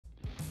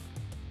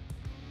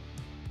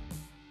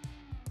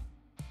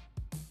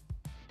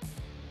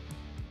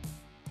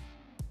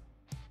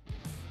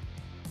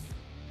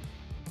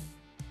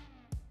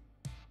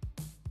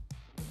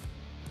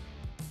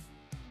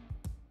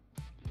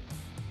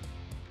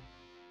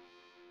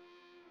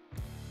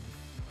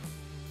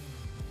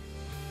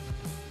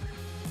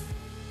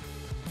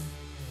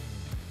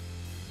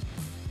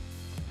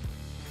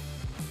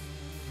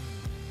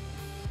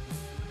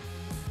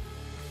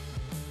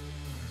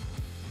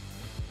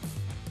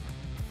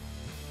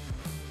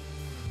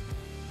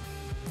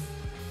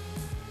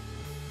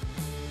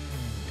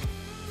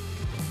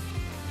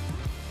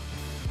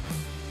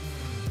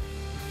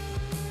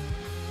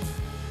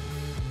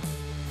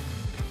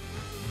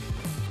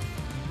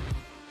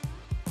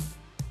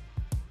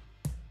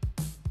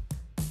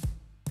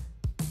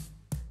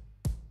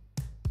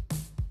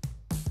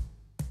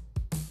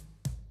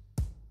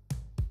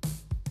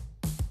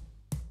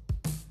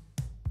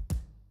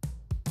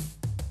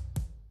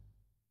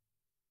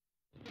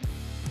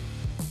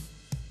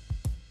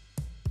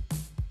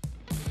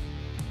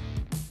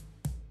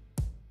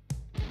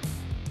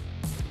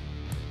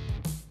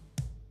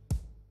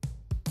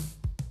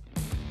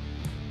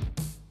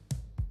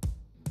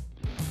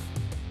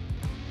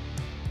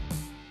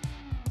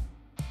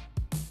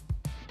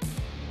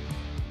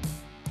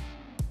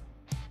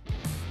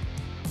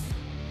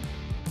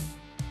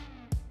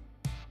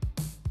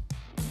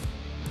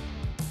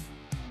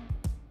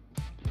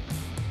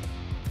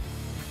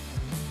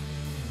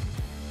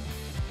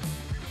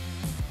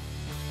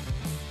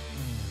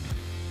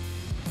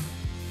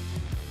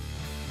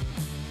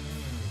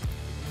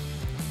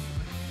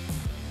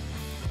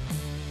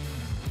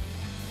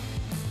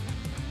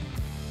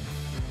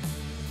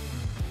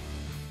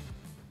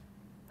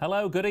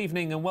Hello, good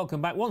evening and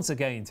welcome back once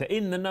again to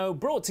In the Know,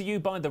 brought to you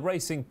by the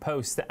Racing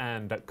Post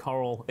and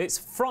Coral. It's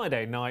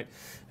Friday night.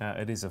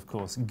 It is, of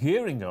course,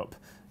 gearing up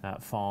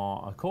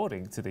for,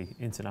 according to the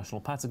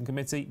International Pattern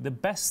Committee, the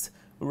best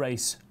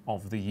race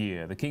of the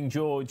year. The King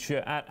George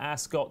at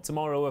Ascot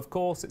tomorrow, of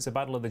course. It's a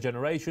battle of the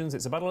generations.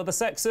 It's a battle of the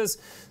sexes.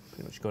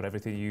 Pretty much got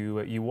everything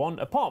you want,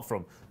 apart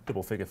from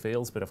double-figure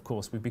fields. But, of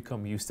course, we've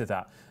become used to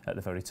that at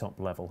the very top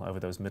level over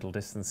those middle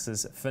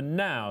distances for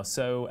now.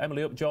 So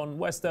Emily Upjohn,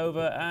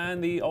 Westover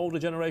and the older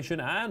generation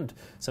and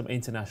some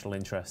international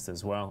interest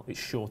as well. It's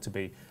sure to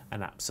be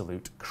an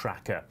absolute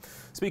cracker.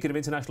 Speaking of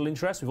international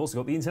interest, we've also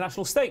got the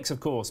international stakes, of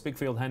course. Big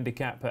field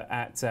handicap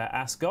at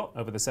Ascot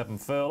over the 7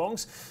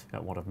 furlongs.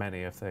 One of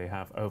many if they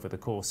have over the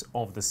course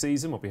of the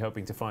season. We'll be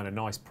hoping to find a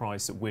nice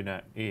price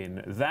winner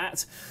in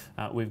that.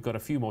 We've got a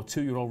few more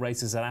 2-year-old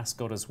races at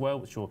Ascot as well,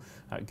 which will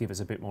give us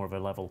a bit more of a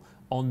level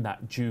on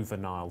that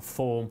juvenile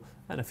form,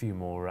 and a few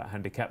more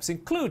handicaps,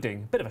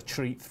 including a bit of a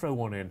treat. Throw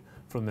one in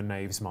from the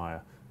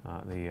Knavesmire.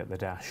 The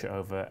dash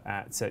over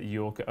at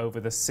York over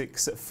the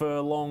 6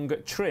 furlong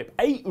trip.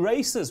 8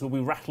 races will be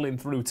rattling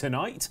through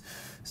tonight.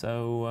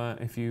 So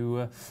if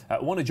you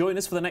want to join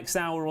us for the next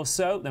hour or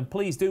so, then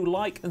please do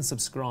like and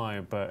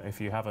subscribe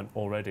if you haven't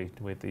already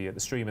with the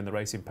stream and the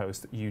Racing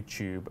Post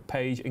YouTube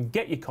page, and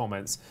get your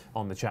comments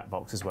on the chat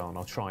box as well, and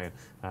I'll try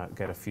and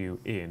get a few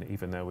in,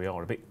 even though we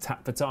are a bit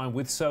tapped for time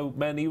with so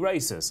many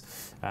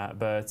races.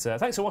 But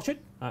thanks for watching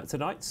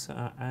tonight,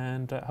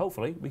 and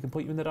hopefully we can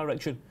put you in the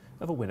direction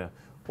of a winner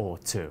or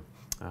two.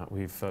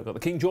 We've got the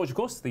King George, of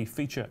course, the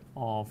feature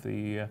of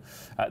the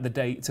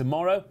day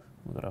tomorrow.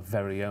 We've got our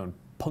very own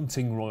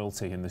punting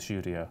royalty in the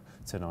studio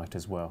tonight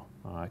as well.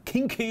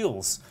 King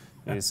Keels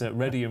is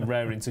ready and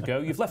raring to go.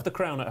 You've left the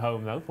crown at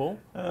home though, Paul.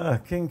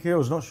 King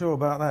Keels, not sure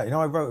about that. You know,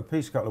 I wrote a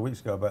piece a couple of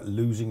weeks ago about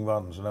losing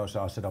runs, and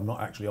I said I'm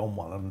not actually on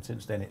one, and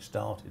since then it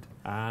started.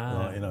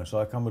 You know, so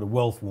I come with a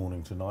wealth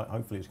warning tonight.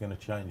 Hopefully it's going to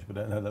change, but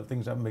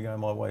things haven't been going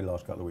my way the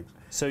last couple of weeks.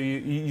 So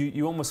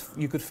you almost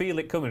could feel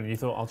it coming, and you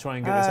thought, I'll try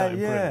and get this out in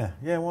print.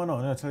 Yeah, why not?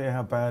 And I'll tell you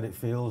how bad it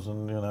feels,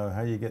 and you know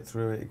how you get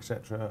through it,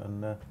 etc.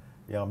 And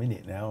yeah, I'm in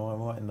it now.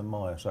 I'm right in the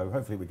mire. So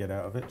hopefully we get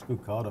out of it. It's a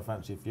good card. I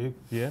fancy a few.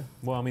 Yeah.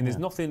 Well, I mean,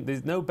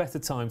 there's no better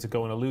time to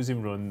go on a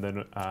losing run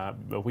than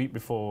a week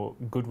before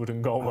Goodwood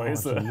and Galway,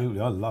 is there? Absolutely.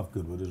 I love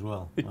Goodwood as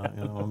well. Yeah.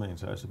 You know what I mean?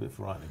 So it's a bit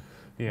frightening.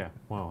 Yeah,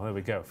 well, there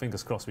we go.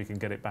 Fingers crossed we can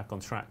get it back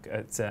on track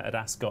at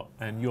Ascot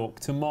and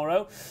York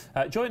tomorrow.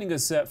 Joining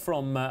us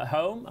from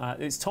home,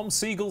 it's Tom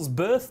Siegel's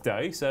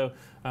birthday, so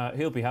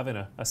he'll be having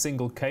a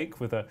single cake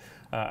with a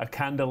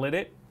candle in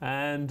it.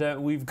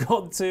 And we've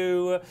got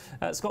to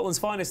Scotland's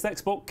finest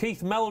export,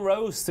 Keith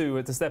Melrose,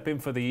 to step in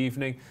for the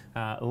evening,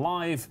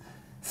 live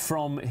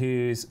from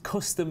his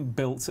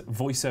custom-built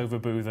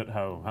voiceover booth at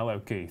home. Hello,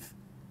 Keith.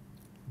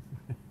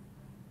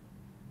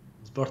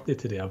 His birthday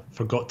today. I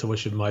forgot to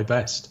wish him my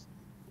best.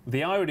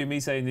 The irony of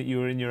me saying that you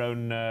were in your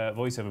own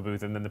voiceover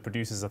booth, and then the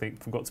producers, I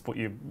think, forgot to put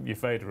your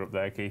fader up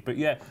there, Keith. But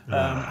yeah,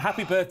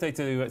 happy birthday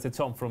to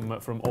Tom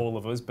from all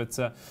of us.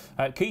 But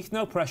Keith,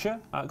 no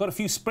pressure. Got a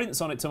few sprints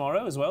on it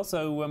tomorrow as well.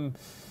 So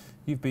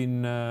you've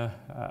been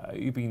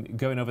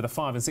going over the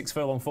 5 and 6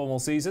 furlong form all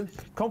season.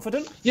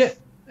 Confident? Yeah.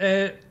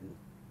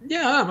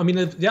 Yeah, I mean,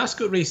 the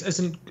Ascot race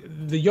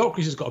isn't... The York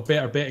race has got a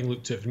better betting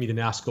look to it for me than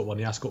the Ascot one.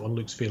 The Ascot one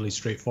looks fairly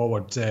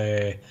straightforward.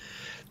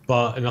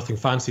 But nothing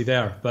fancy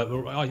there. But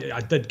I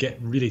did get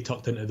really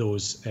tucked into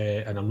those,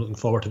 and I'm looking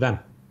forward to them.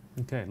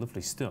 Okay,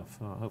 lovely stuff.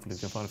 Hopefully we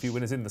can find a few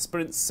winners in the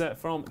sprints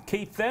from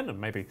Keith then,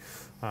 and maybe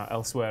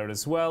elsewhere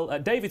as well.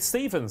 David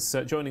Stevens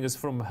joining us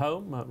from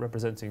home,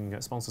 representing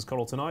sponsors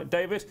Coral tonight.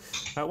 David,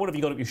 what have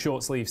you got up your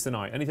short sleeves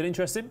tonight? Anything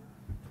interesting?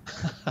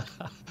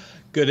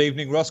 Good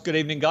evening, Ross. Good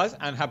evening, guys,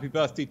 and happy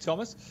birthday,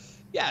 Thomas.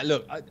 Yeah,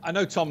 look, I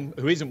know Tom,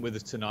 who isn't with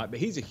us tonight, but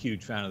he's a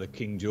huge fan of the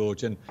King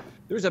George, and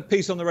there is a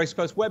piece on the Race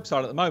Post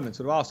website at the moment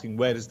sort of asking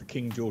where does the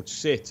King George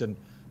sit, and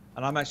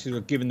I'm actually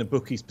sort of giving the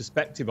bookies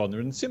perspective on there,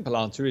 and the simple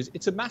answer is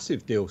it's a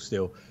massive deal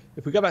still.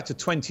 If we go back to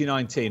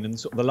 2019 and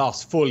sort of the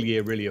last full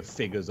year really of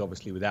figures,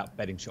 obviously without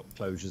betting shop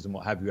closures and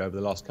what have you over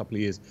the last couple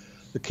of years,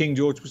 the King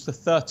George was the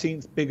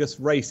 13th biggest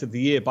race of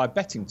the year by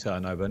betting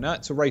turnover. Now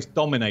it's a race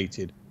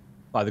dominated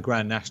by the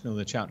Grand National and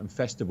the Cheltenham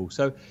Festival.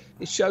 So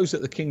it shows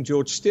that the King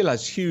George still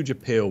has huge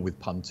appeal with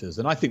punters.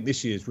 And I think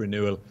this year's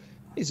renewal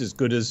is as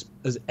good as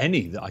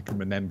any that I can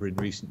remember in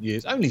recent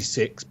years. Only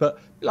 6, but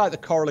like the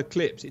Coral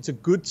Eclipse, it's a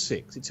good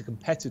 6, it's a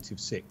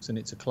competitive 6, and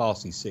it's a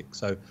classy 6.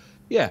 So,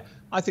 yeah,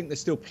 I think there's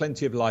still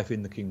plenty of life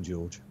in the King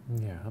George.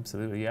 Yeah,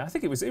 absolutely. Yeah, I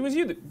think it was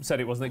you that said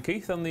it, wasn't it,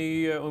 Keith, on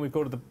the when we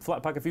recorded the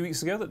flat pack a few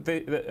weeks ago,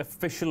 that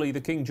officially the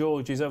King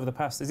George is over the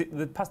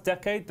past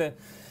decade the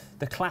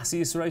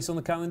classiest race on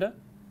the calendar?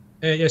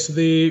 Yeah, so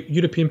the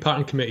European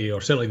Pattern Committee,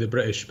 or certainly the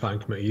British Pattern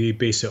Committee, they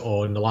base it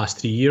on the last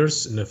 3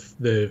 years and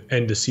the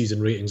end of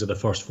season ratings of the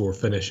first 4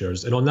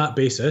 finishers. And on that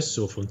basis,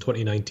 so from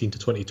 2019 to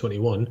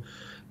 2021,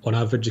 on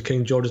average, the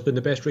King George has been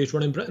the best race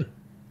run in Britain.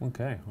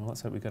 Okay, well,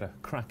 let's hope we get a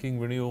cracking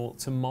renewal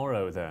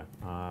tomorrow there.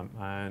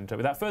 And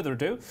without further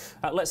ado,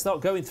 let's start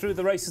going through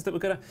the races that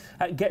we're going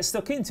to get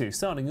stuck into,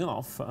 starting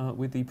off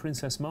with the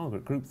Princess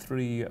Margaret, Group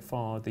 3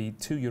 for the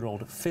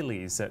 2-year-old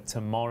fillies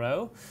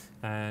tomorrow.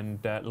 And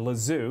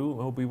Lazoo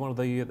will be one of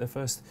the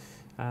first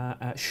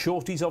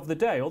shorties of the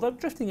day, although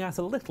drifting out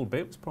a little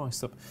bit. It was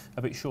priced up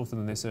a bit shorter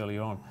than this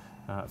earlier on.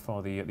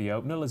 For the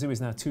opener. Lazoo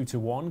is now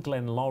 2-1,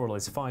 Glen Laurel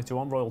is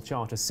 5-1, Royal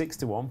Charter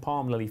 6-1,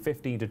 Palm Lily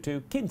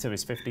 15-2, Kinter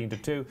is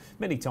 15-2,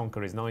 Mini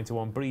Tonka is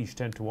 9-1, Breege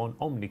 10-1,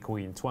 Omni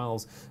Queen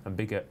 12s, and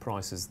bigger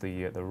prices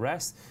the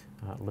rest.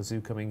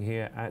 Lazoo coming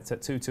here at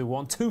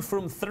 2-1, 2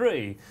 from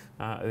 3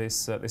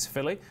 this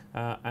filly,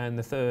 and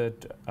the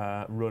third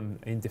run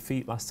in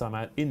defeat last time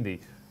out in the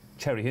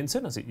Cherry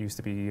Hinton, as it used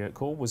to be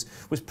called, was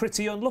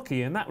pretty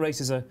unlucky, and that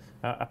race is a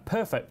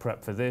perfect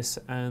prep for this.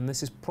 And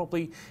this is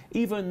probably,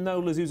 even though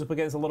Lazoo's up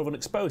against a lot of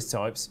unexposed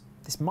types,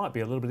 this might be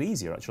a little bit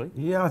easier actually.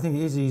 Yeah, I think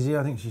it is easy.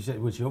 I think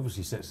she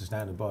obviously sets the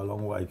standard by a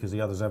long way, because the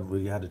others haven't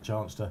really had a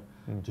chance to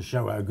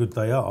show how good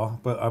they are.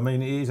 But I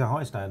mean, it is a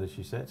high standard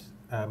she sets.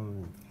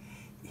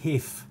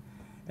 If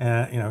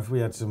we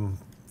had some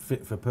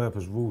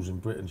fit-for-purpose rules in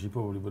Britain, she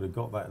probably would have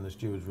got that in the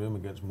steward's room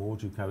against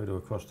Maud, who carried her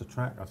across the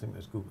track. I think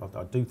that's good.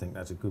 I do think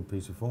that's a good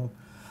piece of form.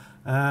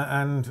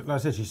 And like I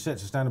said, she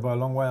sets the standard by a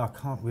long way. I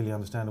can't really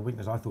understand the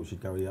weakness. I thought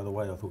she'd go the other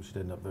way. I thought she'd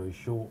end up very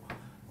short.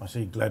 I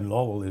see Glen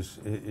Laurel is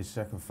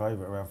second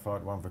favourite, around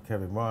 5-1 for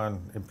Kevin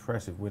Ryan.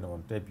 Impressive winner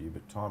on debut,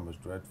 but time was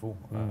dreadful.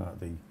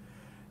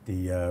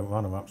 The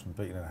runner-up's been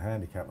beaten in a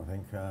handicap, I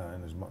think,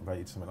 and has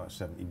rated something like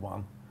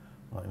 71.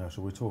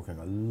 So we're talking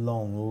a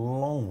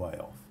long way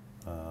off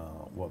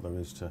what there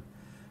is to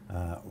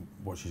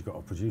what she's got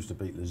to produce to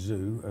beat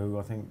Lazoo, who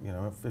I think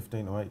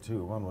 15 or 8, 2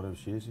 or 1, whatever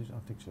she is. I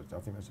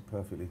think that's a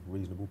perfectly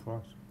reasonable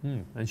price.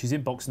 And she's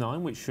in box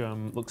 9, which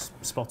looks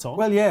spot on.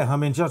 Well, yeah, I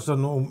mean, judged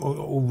on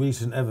all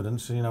recent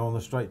evidence, on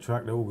the straight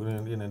track, they're all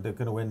going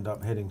to end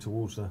up heading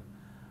towards the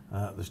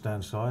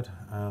stand side.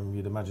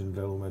 You'd imagine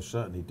they'll almost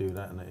certainly do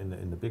that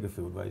in the bigger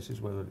field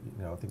races. Whether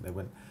I think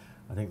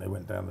they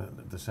went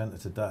down the centre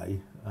today,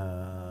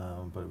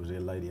 but it was a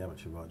lady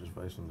amateur riders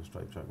race on the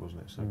straight track,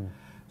 wasn't it?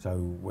 So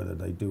whether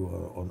they do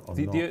or not.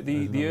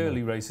 The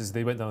early races,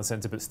 they went down the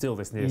centre, but still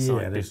this near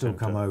side. Yeah, they still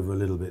come over a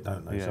little bit,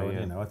 don't they? Yeah, so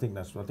yeah. I think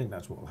that's what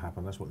will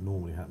happen. That's what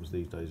normally happens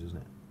these days, isn't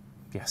it?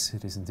 Yes,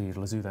 it is indeed.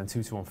 Lazoo then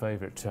 2-1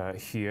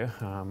 favourite here,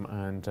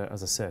 and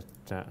as I said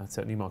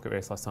at Newmarket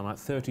race last time,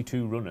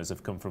 32 runners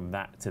have come from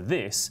that to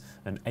this,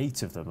 and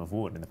 8 of them have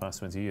won in the past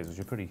 20 years, which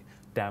is a pretty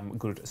damn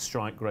good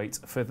strike rate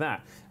for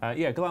that.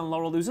 Glen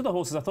Laurel, those other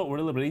horses I thought were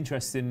a little bit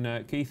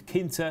interesting, Keith.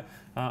 Kinter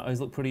has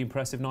looked pretty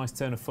impressive, nice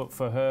turn of foot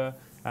for her.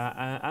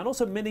 And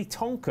also Mini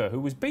Tonka, who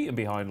was beaten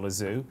behind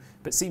Lazoo,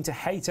 but seemed to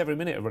hate every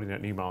minute of running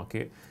at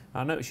Newmarket.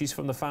 I know she's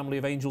from the family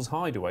of Angels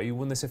Hideaway, who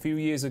won this a few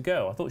years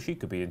ago. I thought she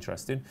could be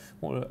interesting.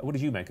 What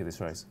did you make of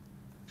this race?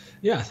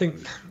 Yeah, I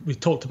think we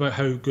talked about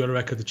how good a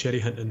record the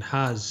Cherry Hinton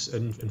has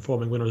in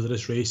forming winners of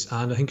this race,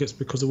 and I think it's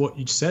because of what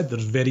you said.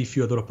 There's very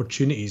few other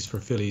opportunities for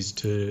fillies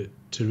to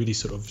really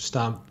sort of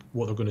stamp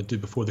what they're going to do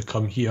before they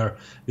come here.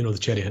 The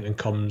Cherry Hinton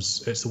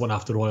comes, it's the one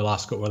after Royal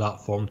Ascot where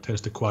that form tends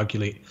to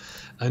coagulate.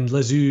 And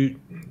Lazoo,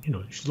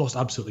 she's lost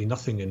absolutely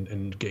nothing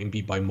in getting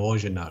beat by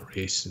Moj in that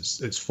race.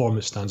 It's form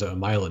that stands out a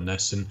mile in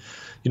this. And,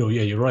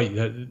 you're right.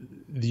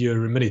 Your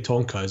Mini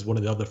Tonka is one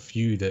of the other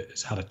few that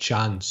has had a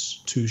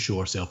chance to show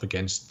herself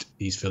against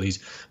these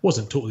fillies.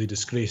 Wasn't totally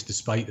disgraced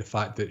despite the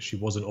fact that she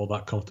wasn't all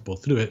that comfortable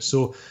through it.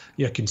 So,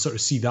 yeah, I can sort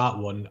of see that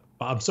one.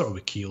 But I'm sort of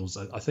with Keels.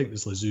 I think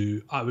this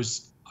Lazoo, I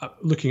was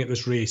looking at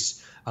this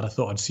race and I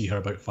thought I'd see her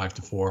about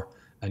 5-4.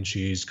 And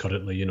she's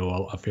currently,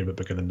 a fair bit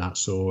bigger than that.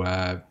 So,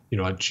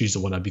 she's the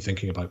one I'd be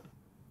thinking about.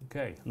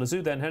 Okay,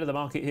 Lazoo then head of the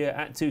market here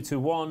at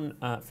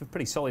 2-1.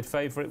 Pretty solid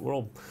favourite. We're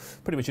all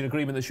pretty much in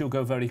agreement that she'll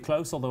go very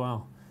close, although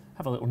I'll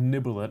have a little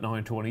nibble at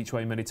 9-1 each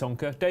way, Mini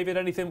Tonka. David,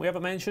 anything we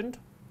haven't mentioned?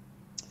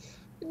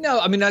 No,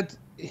 I mean,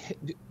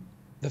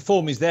 the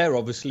form is there,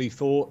 obviously,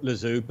 for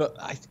Lazoo, but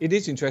it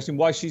is interesting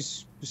why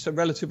she's so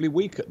relatively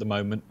weak at the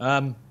moment.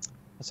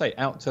 I say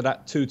out to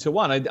that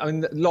 2-1. I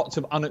mean, lots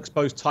of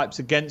unexposed types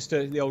against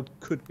her. The old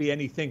could be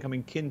anything. I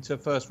mean, Kinter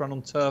first run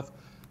on turf,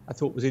 I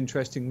thought was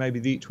interesting. Maybe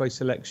the each way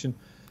selection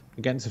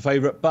against a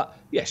favourite, but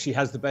yeah, she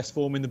has the best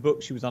form in the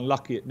book. She was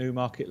unlucky at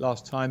Newmarket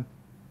last time.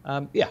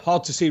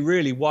 Hard to see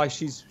really why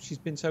she's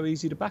been so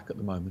easy to back at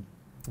the moment.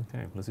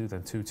 Okay, Lazoo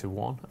then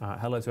 2-1.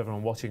 Hello to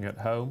everyone watching at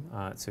home.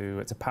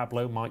 To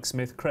Pablo, Mike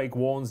Smith, Craig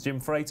Warnes, Jim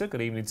Frater.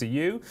 Good evening to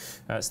you.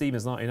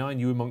 Stevens 99,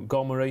 Ewan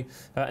Montgomery,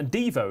 and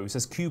Devo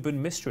says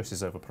Cuban Mistress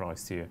is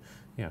overpriced here.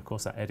 Yeah, of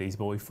course that Eddie's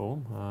boy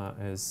form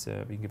has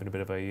been given a bit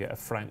of a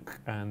frank,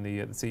 and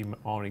the team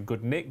are in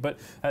good nick. But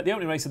the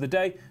opening race of the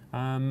day,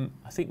 I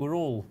think we're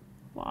all.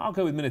 Well, I'll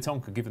go with Mini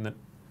Tonka, given that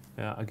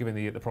given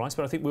the price.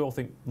 But I think we all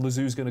think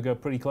Lazoo's going to go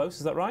pretty close.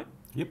 Is that right?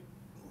 Yep.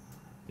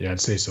 Yeah,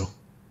 I'd say so.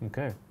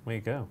 Okay, there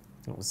you go.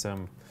 It was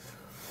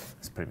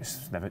it's pretty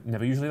much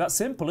never usually that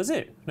simple, is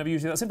it? Never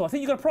usually that simple. I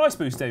think you got a price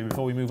boost, David,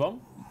 before we move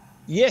on.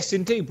 Yes,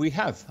 indeed, we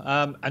have.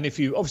 And if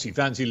you obviously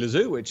fancy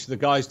Lazoo, which the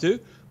guys do,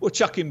 we'll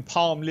chuck in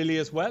Palm Lily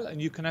as well.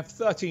 And you can have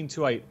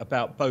 13-8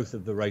 about both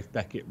of the Rafe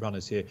Beckett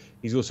runners here.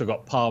 He's also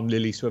got Palm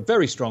Lily, so a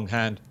very strong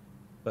hand.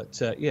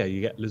 But yeah, you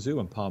get Lazoo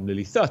and Palm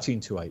Lily,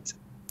 13-8.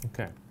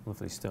 Okay,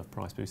 lovely stuff.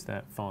 Price boost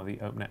there for the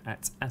opener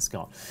at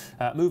Ascot.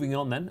 Moving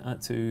on then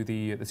to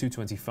the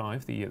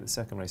 225, the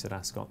second race at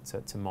Ascot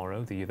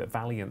tomorrow. The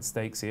Valiant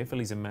Stakes here.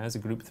 Fillies and Mares, a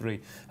Group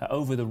 3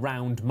 over the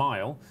round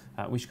mile,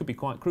 which could be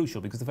quite crucial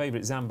because the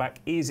favourite Zambak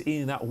is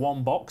in that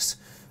one box.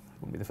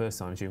 Wouldn't be the first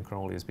time Jim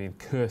Crowley has been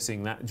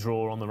cursing that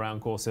draw on the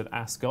round course at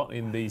Ascot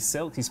in the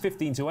Silk. He's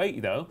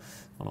 15-8 though,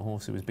 on a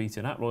horse who was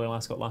beaten at Royal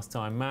Ascot last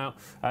time out.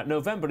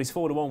 November is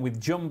 4-1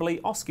 with Jumbly,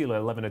 Oscular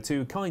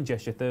 11-2, Kind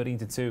Gesture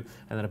 13-2,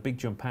 and then a big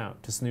jump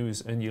out to Snooze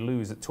and You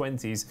Lose at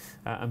 20s,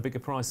 and bigger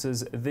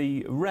prices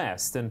the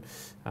rest. And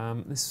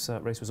this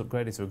race was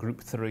upgraded to a Group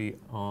 3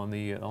 on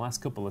the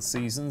last couple of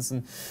seasons.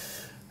 And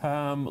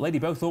Lady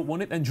Bowthorpe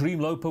won it, then Dream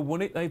Loper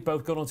won it. They've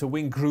both gone on to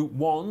win Group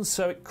 1,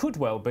 so it could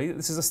well be that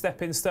this is a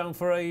stepping stone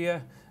for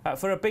a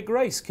big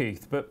race,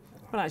 Keith. But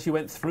when I actually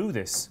went through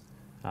this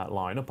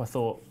lineup, I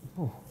thought,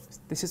 oh,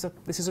 this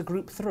is a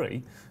Group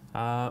 3.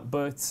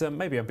 But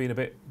maybe I'm being a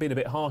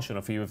bit harsh on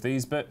a few of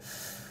these. But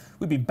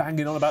we've been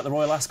banging on about the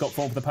Royal Ascot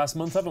form for the past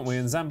month, haven't we?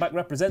 And Zambak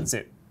represents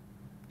it.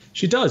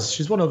 She does.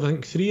 She's one of, I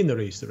think, 3 in the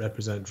race that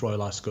represent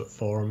Royal Ascot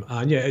form.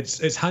 And yeah,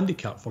 it's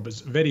handicap form.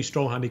 It's very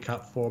strong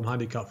handicap form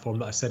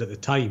that I said at the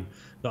time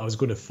that I was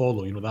going to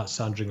follow. You know, that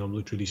Sandringham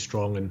looked really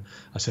strong, and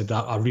I said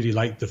that I really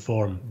liked the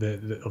form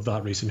of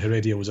that race. And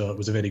Heredia was a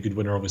very good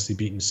winner, obviously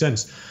beaten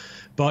since.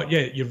 But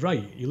yeah, you're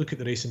right. You look at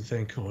the race and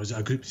think, oh, is it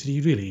a Group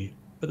 3 really?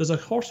 But there's a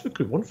horse with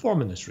Group 1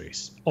 form in this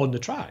race on the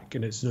track,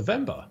 and it's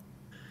November.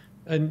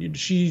 And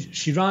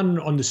she ran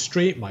on the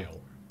straight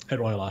mile at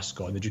Royal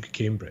Ascot in the Duke of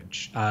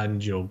Cambridge,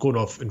 and you know, going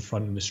off in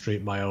front in the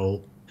straight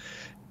mile,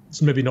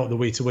 it's maybe not the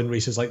way to win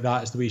races like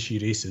that. It's the way she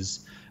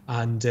races,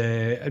 and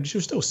she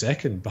was still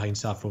second behind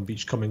Saffron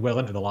Beach, coming well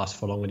into the last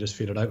furlong and just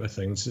faded out of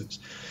things.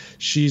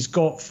 She's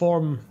got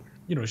form,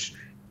 you know.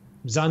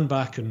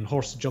 Zambak and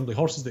Jumbly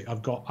horses that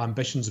have got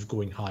ambitions of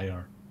going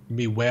higher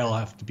may well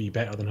have to be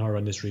better than her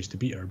in this race to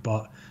beat her,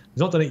 but he's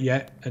not done it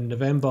yet. In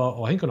November,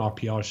 I think on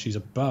RPR she's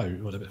about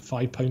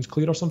 £5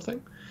 clear or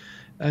something.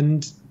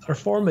 And her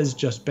form is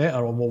just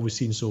better on what we've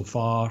seen so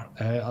far.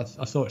 I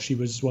thought she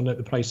was one of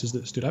the prices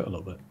that stood out a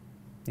little bit.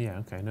 Yeah,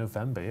 okay,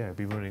 November, yeah. We'll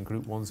be running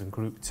Group 1s and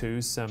Group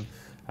 2s.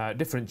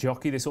 Different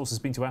jockey. This horse has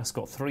been to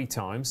Ascot 3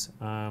 times.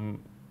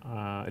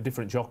 A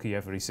different jockey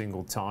every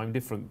single time.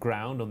 Different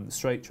ground on the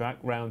straight track,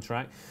 round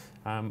track.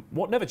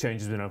 What never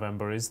changes with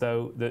November is,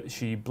 though, that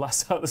she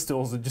blasts out the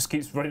stalls and just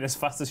keeps running as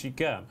fast as she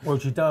can. Well,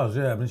 she does,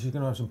 yeah. I mean, she's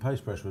going to have some pace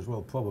pressure as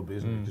well, probably,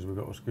 isn't it? Because we've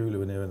got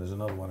Oscula in here, and there's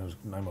another one whose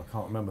name I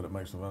can't remember that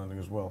makes the running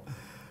as well.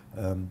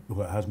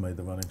 Well, it has made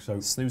the running.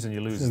 So Snooze and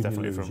You Lose is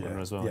definitely a front runner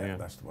as well. Yeah,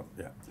 that's the one.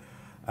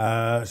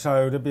 Yeah.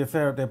 So there'd be a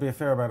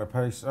fair amount of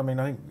pace. I mean,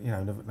 I think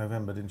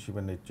November, didn't she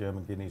win the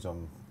German Guineas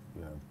on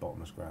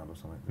bottomless ground or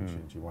something? Didn't she?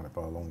 And she won it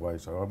by a long way.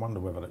 So I wonder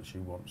whether that she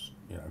wants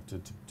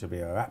to be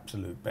her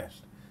absolute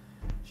best.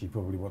 She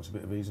probably wants a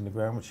bit of ease in the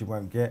ground, which she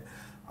won't get.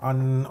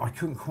 And I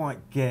couldn't quite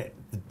get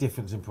the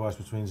difference in price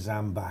between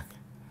Zambak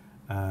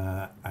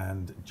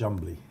and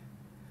Jumbly,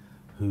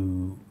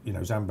 who,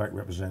 Zambak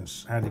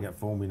represents handicap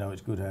form. We know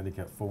it's good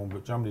handicap form,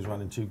 but Jumbly's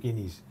running 2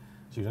 Guineas.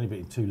 She was only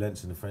beating 2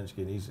 lengths in the French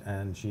Guineas,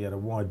 and she had a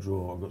wide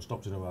draw and got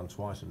stopped in a run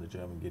twice in the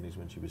German Guineas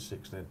when she was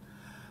 6 then.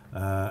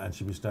 And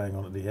she'll be staying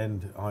on at the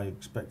end. I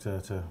expect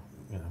her to,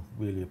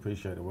 really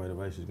appreciate the way the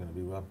race is going to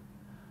be run.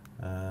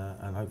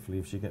 And hopefully,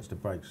 if she gets the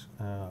breaks,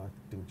 I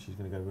think she's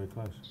going to go very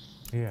close.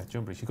 Yeah,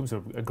 Jumbly. She comes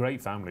from a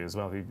great family as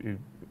well.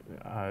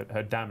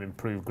 Her dam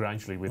improved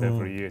gradually with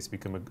every year to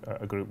become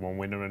a Group 1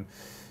 winner. And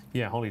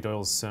yeah, Holly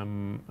Doyle's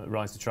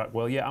rise to track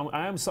well. Yeah,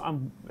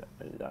 I'm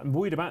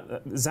worried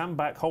about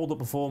Zambak, hold-up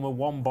performer,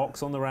 1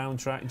 box on the round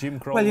track. Jim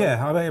Crowley. Well,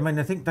 yeah, I mean,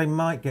 I think they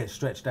might get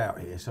stretched out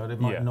here, so it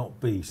might not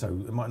be so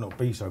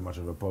much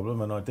of a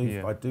problem. And I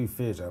do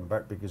fear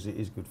Zambak because it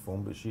is good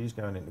form, but she is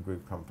going into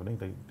group company.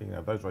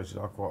 Those races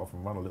are quite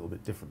often run a little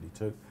bit differently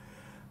too.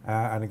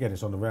 And again,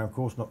 it's on the round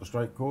course, not the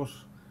straight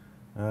course.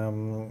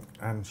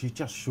 And she's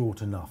just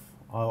short enough.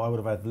 I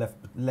would have had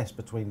less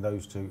between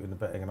those two in the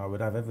betting, and I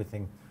would have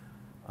everything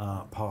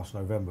past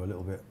November a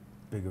little bit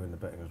bigger in the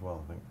betting as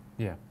well, I think.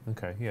 Yeah,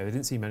 okay. Yeah, there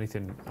didn't seem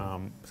anything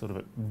sort of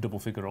at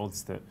double-figure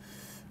odds that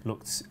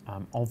looked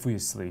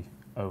obviously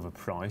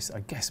overpriced.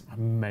 I guess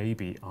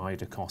maybe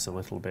Ida Coss a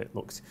little bit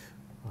looked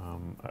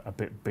a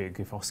bit big.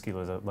 If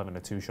Oscular's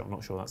 11-2 shot, I'm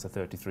not sure that's a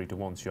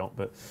 33-1 shot,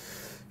 but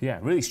yeah,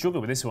 really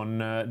struggled with this one,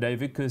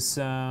 David, because,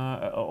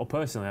 or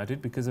personally I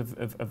did, because of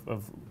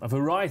a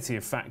variety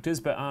of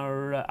factors, but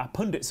our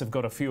pundits have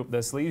got a few up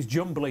their sleeves.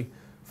 Jumbly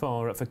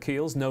for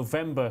Keels,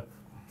 November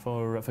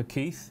for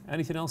Keith.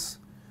 Anything else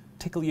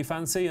tickle your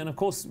fancy? And of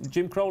course,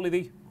 Jim Crowley,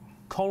 the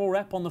Coral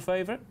rep on the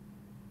favourite.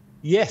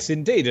 Yes,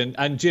 indeed.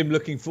 And Jim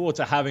looking forward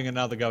to having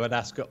another go at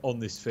Ascot on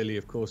this filly.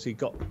 Of course, he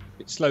got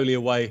it slowly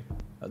away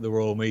at the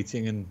Royal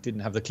Meeting and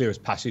didn't have the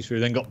clearest passage through,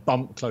 then got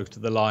bumped close to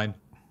the line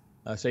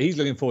So he's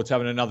looking forward to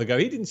having another go.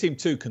 He didn't seem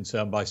too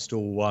concerned by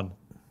stall 1.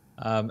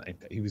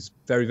 He was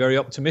very, very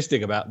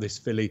optimistic about this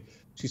filly.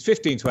 She's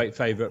 15-8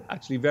 favourite,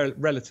 actually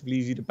relatively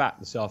easy to back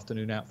this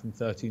afternoon out from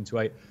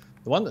 13-8.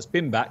 The one that's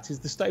been backed is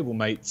the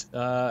stablemate,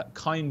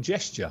 Kind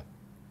Gesture,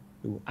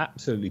 who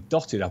absolutely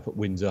dotted up at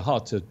Windsor.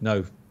 Hard to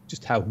know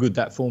just how good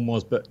that form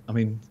was, but I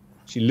mean,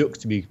 she looks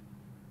to be,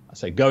 I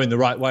say, going the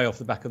right way off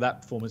the back of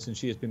that performance, and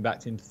she has been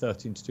backed into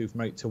 13-2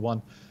 from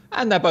 8-1.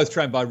 And they're both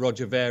trained by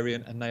Roger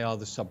Varian, and they are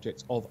the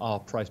subjects of our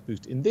price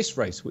boost in this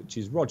race, which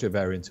is Roger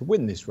Varian to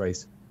win this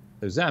race.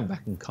 So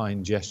Zambak and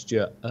Kind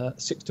Gesture,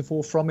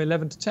 6-4 from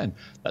 11-10.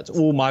 That's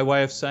all my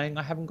way of saying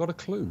I haven't got a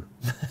clue.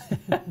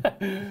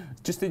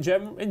 Just in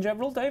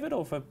general, David,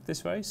 or for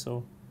this race,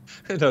 or?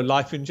 No,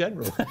 life in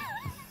general.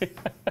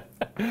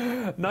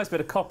 Nice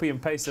bit of copy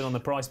and pasting on the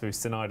price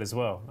boost tonight as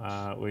well.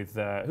 With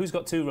who's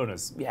got 2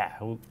 runners? Yeah,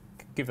 we'll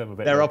give them a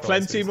bit. There are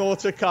plenty more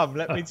to come,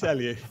 let me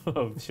tell you.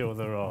 I'm sure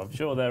there are. I'm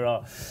sure there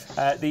are.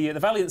 The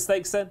Valiant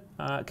Stakes then,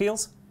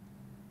 Keels?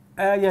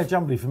 Yeah,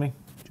 Jumbly for me.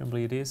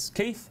 Jumbly it is.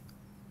 Keith?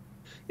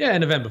 Yeah,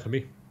 November for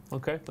me.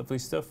 Okay, lovely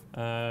stuff.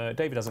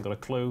 David hasn't got a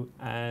clue,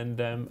 and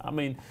I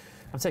mean,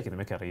 I'm taking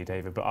the mick out of you,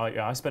 David, but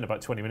I spent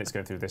about 20 minutes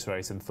going through this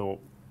race and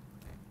thought,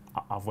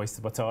 I've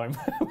wasted my time.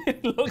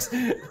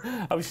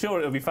 I'm sure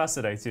it'll be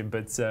fascinating,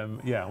 but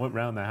yeah, I went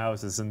round their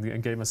houses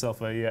and gave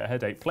myself a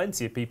headache.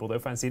 Plenty of people, though,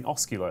 fancying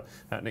Oscular,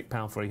 Nick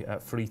Palfrey,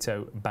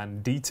 Frito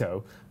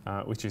Bandito,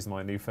 which is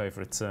my new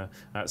favourite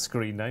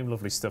screen name.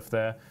 Lovely stuff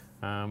there.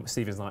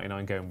 Stevens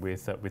 99 going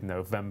with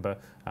November,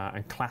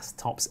 and Class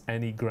tops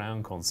any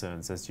ground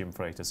concern, says Jim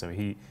Frater, so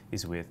he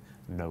is with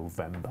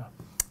November.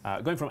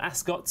 Going from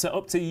Ascot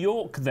up to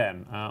York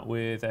then,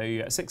 with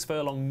a 6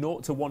 furlong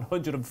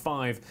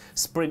 0-105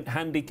 sprint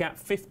handicap,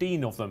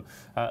 15 of them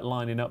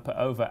lining up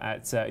over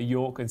at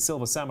York, and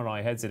Silver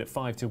Samurai heads it at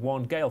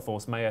 5-1, Gale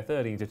Force Mayor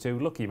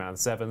 13-2, Lucky Man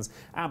 7s,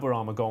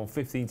 Aberama Gone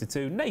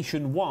 15-2,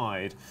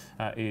 Nationwide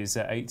is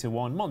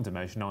 8-1,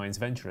 Montemege 9s,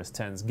 Venturous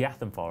 10s,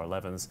 Gathenfar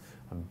 11s,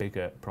 and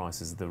bigger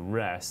prices the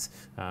rest.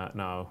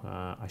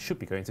 Now, I should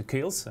be going to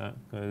Keels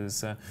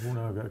because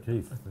I've got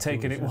Keith.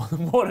 Taking it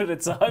one at a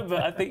time,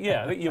 but I think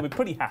you'll be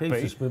pretty happy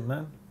Keith's a sprint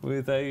man.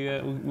 with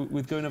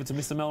going over to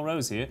Mr.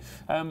 Melrose here.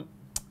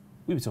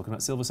 We were talking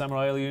about Silver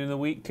Samurai earlier in the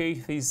week,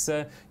 Keith. You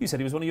said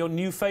he was one of your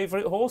new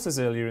favourite horses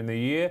earlier in the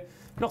year.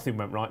 Nothing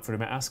went right for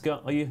him at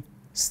Ascot. Are you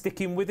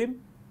sticking with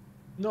him?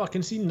 No, I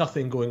can see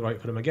nothing going right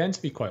for him again,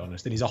 to be quite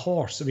honest. And he's a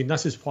horse. I mean,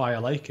 this is why I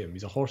like him.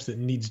 He's a horse that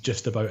needs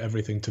just about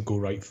everything to go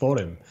right for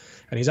him.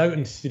 And he's out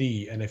in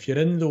 3. And if you're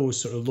in those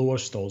sort of lower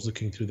stalls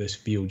looking through this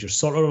field, you're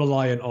sort of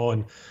reliant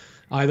on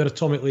either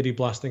Atomic Lady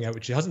blasting out,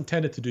 which she hasn't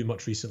tended to do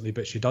much recently,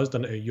 but she does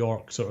done it at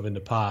York sort of in the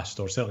past,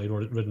 or certainly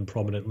ridden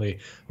prominently,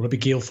 or maybe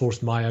Gale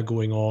Force Maya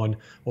going on,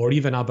 or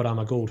even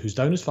Aberama Gold, who's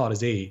down as far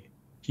as 8.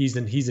 He's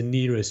the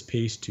nearest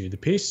pace to. The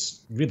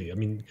pace, really, I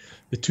mean,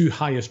 the 2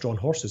 highest drawn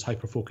horses,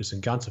 Hyperfocus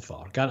and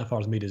Gathenfar.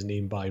 Gathenfar's made his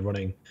name by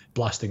running,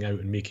 blasting out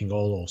and making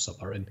all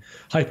summer, and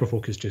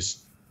Hyperfocus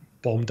just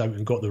bombed out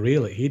and got the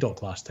rail at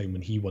Haydock last time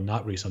when he won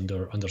that race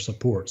under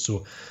support.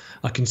 So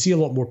I can see a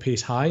lot more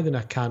pace high than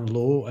I can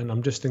low, and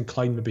I'm just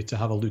inclined maybe to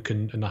have a look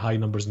in the high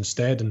numbers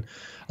instead. And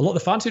a lot of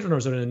the fancy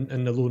runners are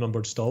in the low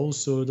numbered stalls,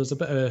 so there's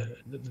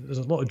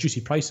a lot of juicy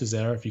prices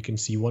there if you can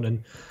see one.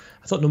 And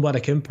I thought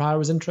Nomadic Empire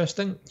was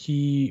interesting.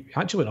 He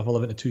actually went off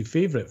 11-2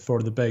 favourite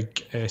for the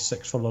big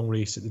 6 furlong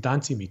race at the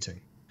Dante meeting,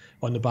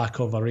 on the back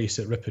of a race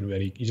at Ripon where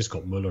he just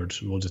got mullered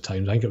loads of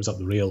times. I think it was up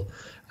the rail,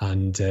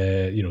 and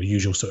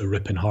usual sort of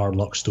Ripon hard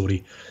luck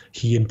story.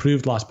 He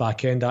improved last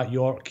back end at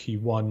York. He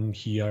won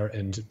here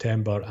in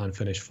September and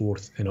finished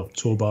 4th in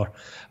October,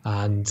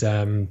 and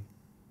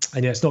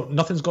yeah,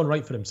 nothing's gone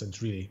right for him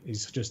since, really.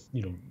 He's just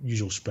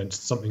usual sprints.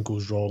 Something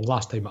goes wrong.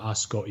 Last time at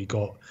Ascot, he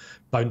got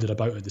bounded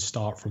about at the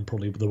start from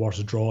probably the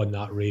worst draw in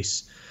that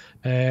race,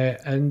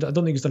 and I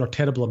don't think he's done a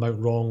terrible amount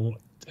wrong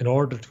in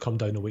order to come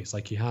down the weights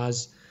like he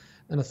has.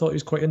 And I thought he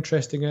was quite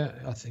interesting.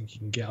 I think you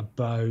can get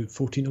about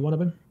 14-1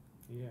 of him.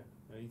 Yeah,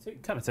 you're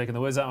kind of taking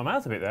the words out of my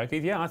mouth a bit there,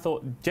 Keith. Yeah, I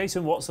thought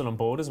Jason Watson on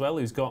board as well,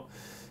 who's got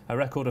a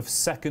record of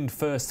 2nd,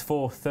 1st,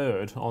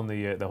 4th, 3rd on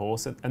the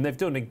horse, and they've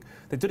done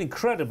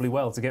incredibly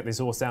well to get this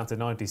horse down to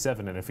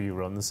 97 in a few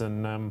runs.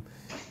 And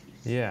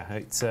yeah,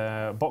 it's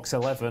box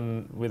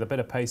 11 with a bit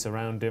of pace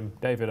around him.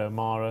 David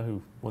O'Mara,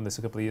 who won this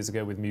a couple of years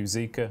ago with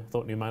Musica.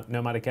 Thought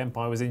Nomadic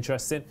Empire was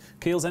interesting.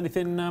 Keels,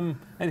 anything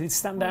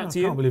stand out to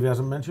you? I can't believe he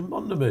hasn't mentioned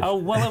Montemege. Oh,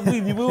 well,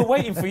 we were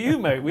waiting for you,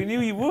 mate. We knew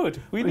you would.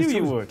 We knew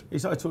you would. He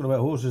started talking about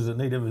horses that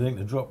need everything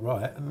to drop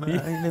right, and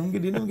he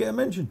didn't get a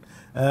mention.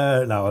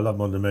 No, I love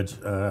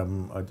Montemege.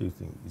 I do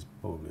think he's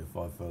probably a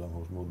 5 furlong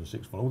horse more than a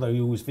 6 furlong. Although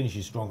he always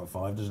finishes strong at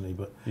 5, doesn't he?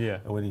 But yeah,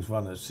 when he's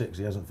run at 6,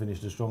 he hasn't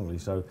finished as strongly.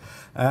 So,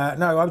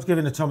 no, I was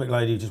giving Atomic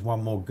Lady just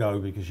one more go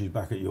because she's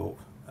back at York.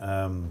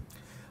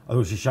 I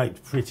thought she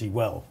shaped pretty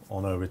well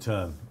on her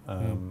return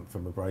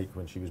from a break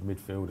when she was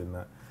midfield in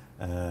that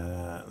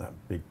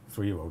big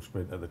 3-year-old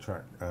sprint at the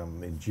track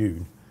in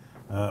June.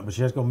 But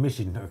she has gone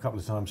missing a couple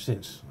of times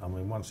since. I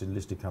mean, once in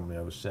listed company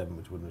over 7,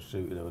 which wouldn't have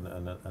suited her,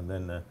 and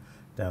then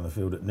down the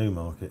field at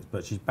Newmarket.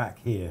 But she's back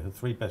here. Her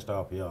 3 best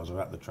RPRs are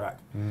at the track,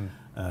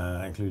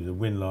 included a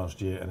win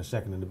last year and a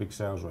second in the big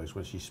sales race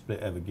where she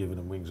split Ever Given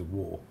and Wings of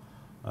War.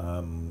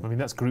 I mean,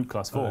 that's group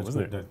class form,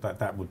 isn't it?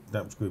 That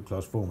was group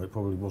class form. It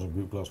probably wasn't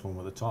group class form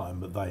at the time,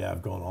 but they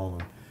have gone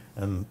on,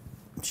 and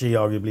she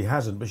arguably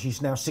hasn't. But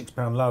she's now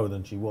 £6 lower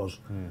than she was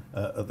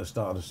at the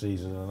start of the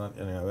season,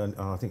 and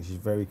I think she's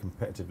very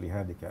competitively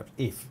handicapped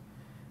if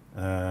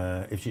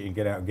she can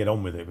get out and get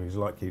on with it. Because,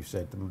 like Keith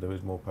said, there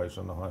is more posts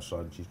on the high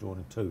side, and she's drawn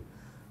in 2.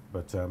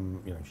 But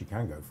she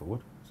can go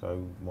forward,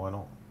 so why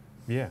not?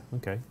 Yeah.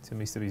 Okay.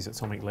 Tim Easterby's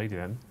Atomic Lady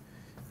then.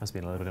 Has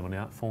been a little bit of money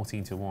out,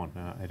 14 to 1.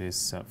 It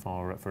is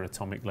for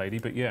Atomic Lady,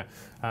 but yeah,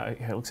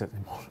 it looks at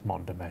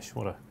Mondemesh.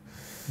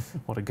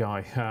 What a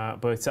guy!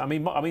 But I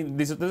mean,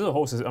 there's other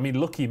horses. I mean,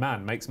 Lucky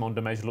Man makes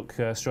Mondemesh look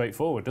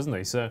straightforward, doesn't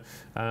he? So,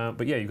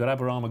 but yeah, you've got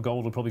Aberama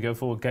Gold will probably go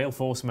forward. Gale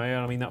Force Mayor.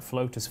 I mean, that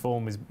Floater's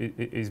form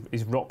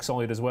is rock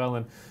solid as well.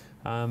 And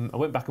I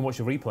went back and watched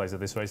the replays of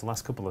this race the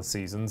last couple of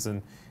seasons,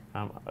 and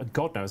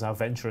God knows how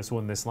Venturous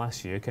won this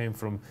last year. Came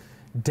from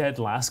dead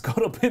last,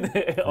 got up in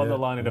it on the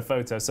line in a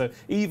photo. So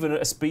even at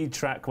a speed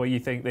track where you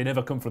think they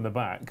never come from the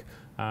back,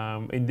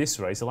 in this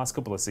race, the last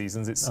couple of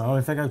seasons, it's... Oh,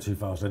 if they go too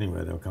fast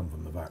anywhere, they'll come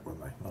from the back,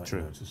 won't they? Like,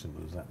 True. It's as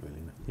simple as that, really,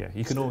 isn't it? Yeah,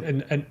 you can all...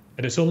 And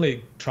it's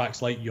only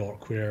tracks like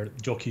York where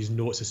jockeys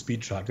know it's a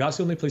speed track. That's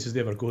the only places they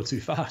ever go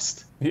too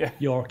fast. Yeah.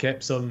 York,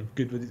 Epsom,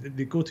 Goodwood,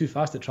 they go too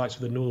fast at tracks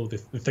where they know they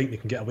think they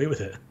can get away with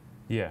it.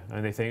 Yeah,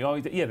 and they think,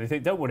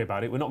 don't worry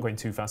about it. We're not going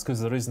too fast because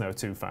there is no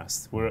too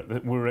fast.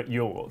 We're at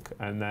York,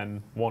 and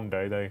then one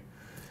day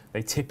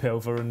they tip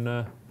over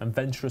and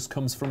Venturous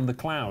comes from the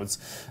clouds.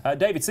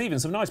 David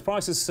Stevens, some nice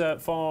prices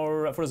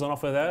for us on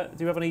offer there.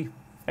 Do you have any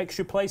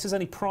extra places,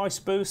 any price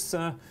boosts?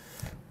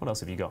 What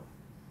else have you got?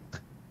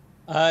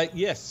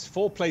 Yes,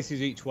 4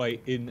 places each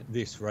way in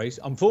this race.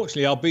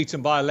 Unfortunately, our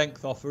beaten by a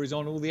length offer is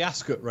on all the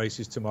Ascot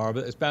races tomorrow,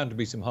 but there's bound to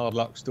be some hard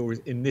luck stories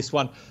in this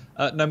one.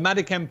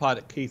 Nomadic Empire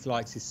that Keith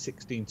likes is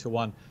 16 to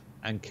 1,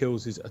 and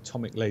Kills'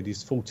 Atomic Lady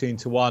is 14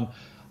 to 1.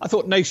 I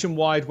thought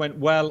Nationwide went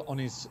well on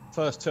his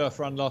first turf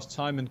run last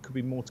time, and could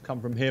be more to come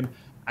from him.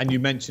 And you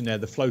mentioned there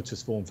the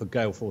Floaters form for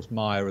Gale Force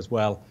Meyer as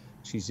well.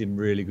 She's in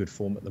really good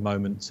form at the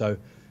moment, so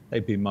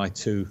they'd be my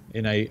 2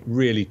 in a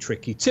really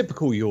tricky,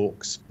 typical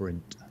York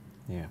sprint.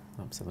 Yeah,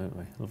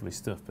 absolutely. Lovely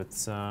stuff. But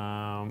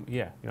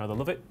yeah, you either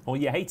love it or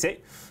you hate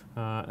it.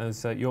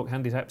 As York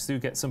handicaps do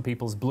get some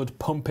people's blood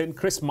pumping.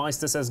 Chris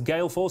Meister says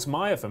Gale Force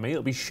Meyer for me.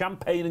 It'll be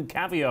champagne and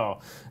caviar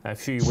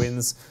if she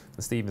wins.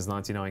 The Stevens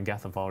 99,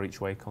 Gathenfar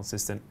each way,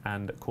 consistent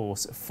and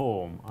course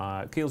form.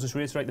 Keels, just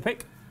reiterate the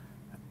pick.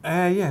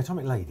 Yeah,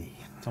 Atomic Lady.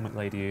 Atomic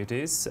Lady it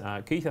is.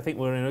 Keith, I think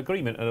we're in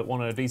agreement at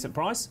one at a decent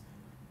price.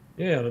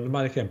 Yeah, the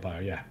Nomadic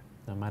Empire, yeah.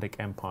 Nomadic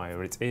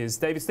Empire it is.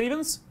 David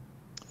Stevens?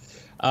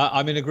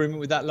 I'm in agreement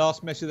with that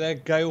last measure there.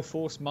 Gale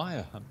Force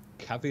Meyer.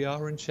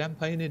 Caviar and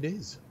champagne it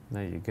is.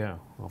 There you go.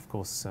 Of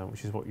course,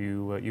 which is what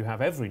you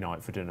have every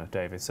night for dinner,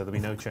 David. So there'll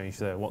be no change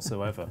there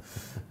whatsoever.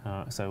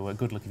 So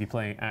good luck if you're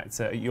playing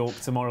at York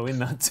tomorrow in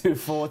that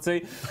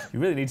 240. You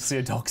really need to see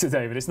a doctor,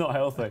 David. It's not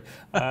healthy.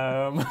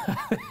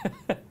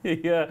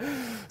 Yeah.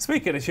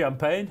 Speaking of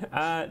champagne,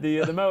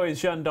 the Moët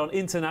Chandon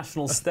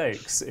International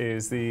Stakes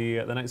is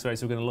the next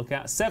race we're going to look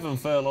at. 7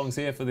 furlongs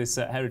here for this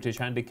Heritage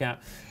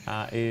Handicap.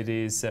 It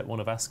is one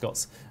of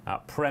Ascot's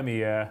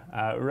premier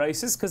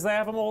races because they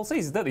have them all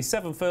season, don't they?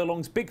 7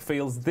 furlongs, big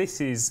fields. This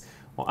is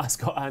what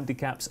Ascot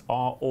handicaps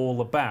are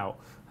all about.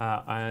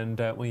 And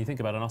when you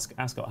think about an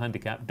Ascot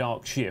handicap,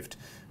 Dark Shift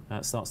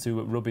starts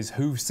to rub his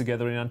hooves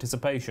together in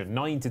anticipation.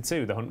 9 to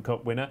 2, the Hunt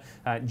Cup winner.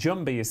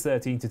 Jumbie is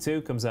 13 to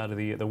 2, comes out of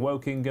the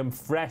Wokingham.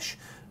 Fresh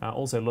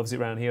also loves it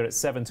round here at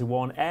 7 to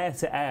 1. Air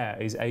to Air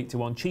is 8 to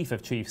 1. Chief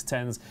of Chiefs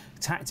 10s.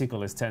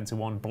 Tactical is 10 to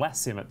 1.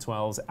 Bless Him at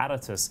 12s.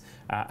 Aditus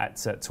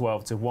at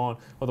 12 to 1.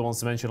 Other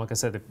ones to mention, like I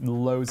said,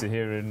 loads are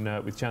here in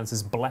with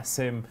chances. Bless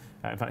Him.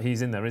 In fact,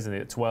 he's in there, isn't he,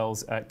 at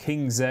 12s.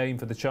 King's Aim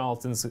for the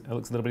Charltons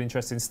looks a little bit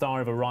interesting. Star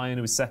of Orion,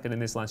 who was second in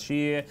this last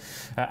year.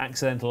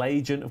 Accidental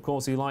Agent, of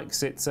course, he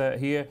likes it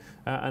here.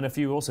 And a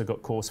few also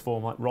got course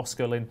form, like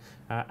Roscollin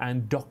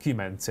and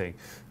Documenting.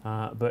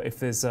 But if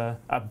there's a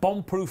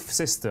bomb-proof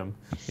system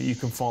that you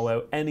can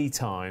follow any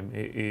time,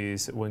 it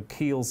is when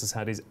Keels has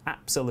had his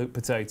absolute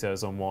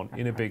potatoes on one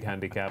in a big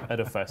handicap at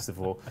a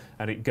festival,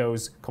 and it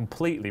goes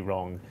completely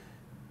wrong.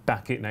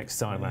 Back it next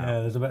time out.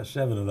 Yeah, there's about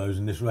 7 of those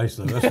in this race,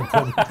 though. That's the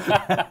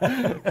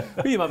problem.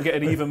 Well, you might get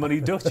an even money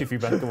Dutch if you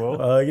back them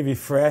all. I'll give you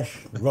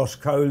Fresh, Ross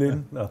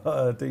Colin,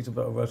 a decent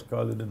bit of Ross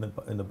Colin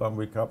in the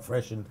Bunbury Cup,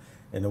 Fresh in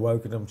the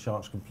Wokingham.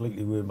 Chance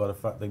completely ruined by the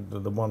fact that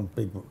the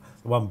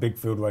one big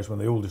field race when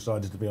they all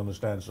decided to be on the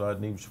stand side,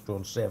 and he was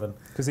drawn 7.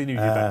 Because he knew you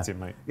backed him,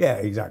 mate. Yeah,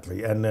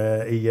 exactly. And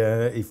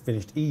he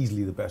finished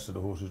easily the best of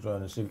the horses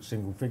drawn in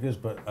single figures,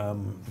 but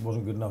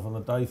wasn't good enough on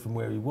the day from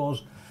where he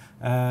was.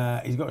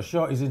 He's got a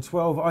shot. He's in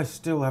 12. I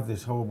still have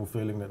this horrible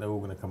feeling that they're all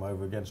going to come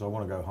over again, so I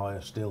want to go higher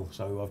still.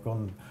 So I've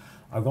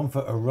gone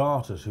for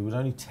Aratus, who was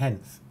only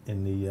 10th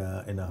in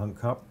the Hunt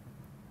Cup.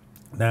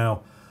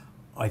 Now,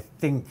 I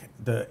think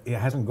that it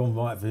hasn't gone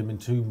right for him in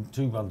two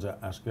runs at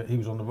Ascot. He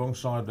was on the wrong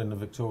side in the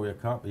Victoria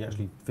Cup. He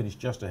actually finished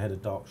just ahead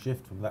of Dark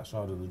Shift from that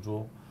side of the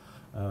draw.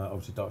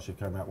 Obviously, Dark Shift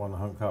came out, won the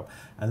Hunt Cup,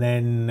 and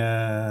then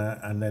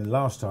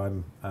last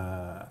time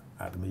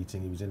at the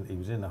meeting, he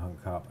was in the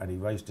Hunt Cup, and he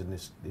raced in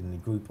the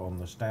group on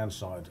the stand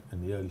side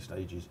in the early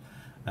stages.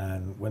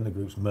 And when the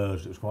groups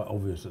merged, it was quite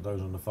obvious that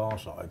those on the far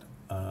side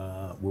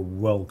were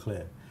well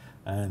clear.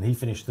 And he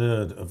finished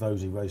third of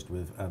those he raced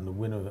with, and the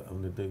winner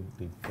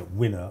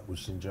was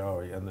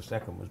Sinjari, and the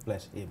second was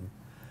Bless Him.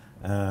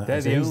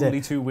 They're the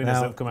only two winners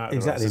that have come out of the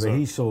exactly,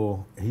 race.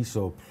 But he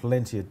saw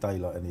plenty of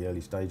daylight in the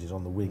early stages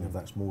on the wing of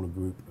that smaller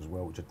group as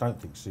well, which I don't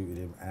think suited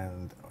him,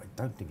 and I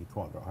don't think he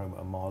quite got home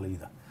at a mile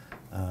either,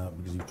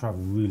 because he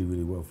travelled really,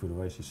 really well through the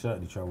race. He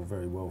certainly travelled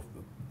very well,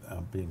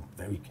 being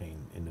very keen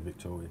in the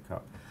Victoria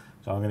Cup.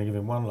 So I'm going to give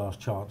him one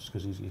last chance,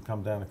 because he's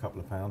come down a couple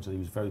of pounds, and he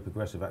was very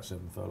progressive at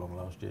 7 furlong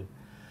last year.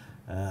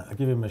 I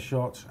give him a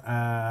shot,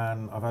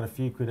 and I've had a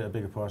few quid at a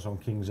bigger price on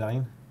King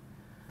Zane.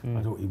 I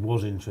thought he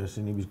was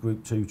interesting. He was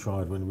Group 2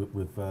 tried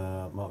with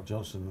Mark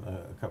Johnson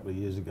a couple of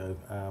years ago.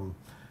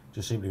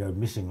 Just seemed to go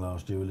missing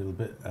last year a little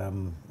bit,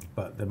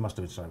 but there must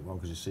have been something wrong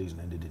because his season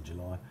ended in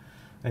July.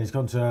 And he's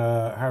gone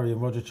to Harry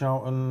and Roger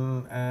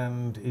Charlton,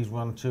 and he's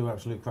run 2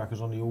 absolute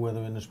crackers on the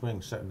all-weather in the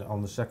spring.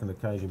 On the second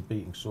occasion,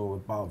 beating Soar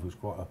Above, who's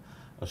quite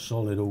a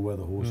solid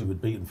all-weather horse who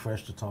had beaten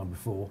Fresh the time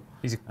before.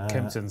 He's a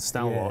Kempton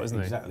stalwart, isn't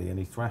he? Exactly, and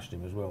he thrashed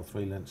him as well,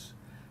 3 and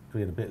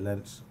a bit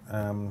lengths.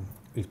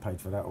 He's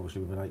paid for that,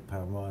 obviously, with an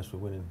 £8 rise for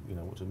winning,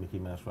 what's a Mickey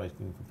Mouse race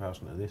in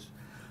comparison to this.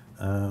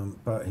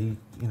 But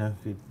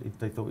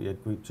they thought he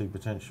had Group 2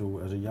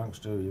 potential as a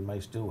youngster. He may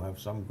still have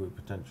some group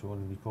potential,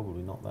 and he's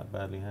probably not that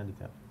badly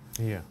handicapped.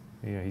 Yeah,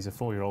 he's a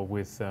 4-year-old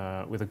with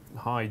a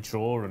high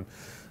draw and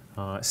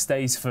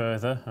stays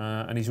further,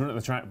 and he's run at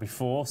the track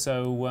before,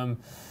 so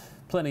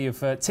plenty of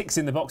ticks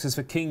in the boxes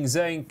for King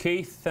Zane,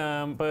 Keith.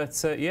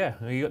 Yeah,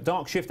 you got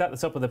Dark Shift at the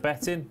top of the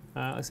betting.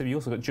 Like I said, you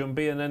also got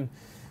Jumbie, and then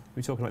we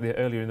were talking about it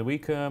earlier in the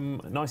week.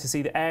 Nice to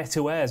see the Air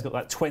to Air's got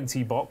that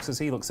 20 box, as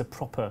he looks a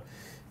proper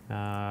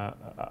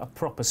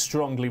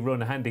strongly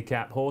run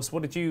handicap horse.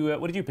 What did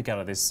you pick out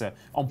of this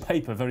on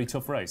paper very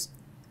tough race?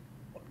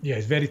 Yeah,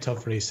 it's a very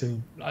tough race,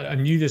 and I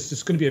knew this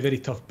was going to be a very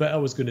tough bit I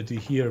was going to do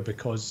here,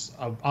 because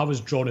I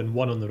was drawn in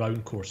 1 on the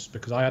round course,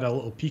 because I had a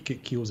little peek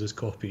at Keels'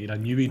 copy, and I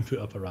knew he'd put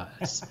up a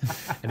Ratus.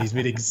 And he's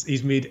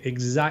made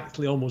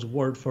exactly, almost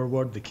word for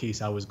word, the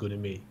case I was going to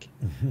make.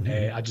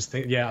 I just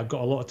think, I've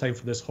got a lot of time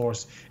for this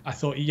horse. I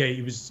thought,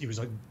 he was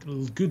a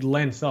good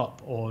length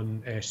up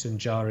on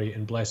Sinjari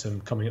and Bless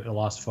Him coming into the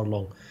last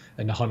furlong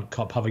in the Hunt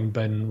Cup, having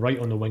been right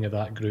on the wing of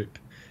that group.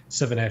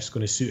 7F's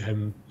going to suit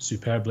him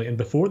superbly. And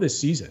before this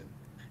season,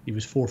 he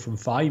was 4 from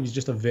 5. He's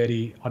just a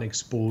very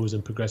unexposed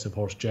and progressive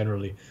horse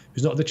generally,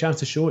 who's not had the chance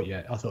to show it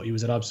yet. I thought he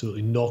was an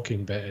absolutely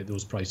knocking bet at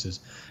those prices,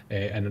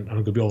 and I'm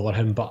going to be all over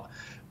him. But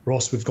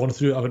Ross, we've gone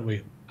through it, haven't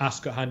we?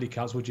 Ascot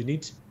handicaps, what do you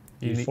need?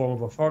 You need form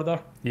over further.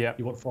 Yeah.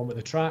 You want form at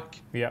the track.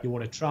 Yeah. You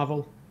want to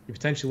travel. You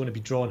potentially want to be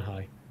drawn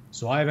high.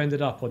 So I've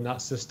ended up on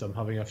that system,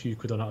 having a few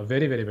quid on at a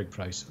very, very big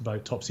price,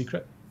 about Top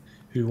Secret,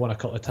 who won a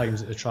couple of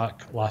times at the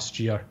track last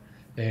year.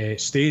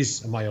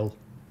 Stays a mile.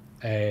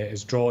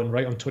 Is drawn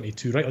right on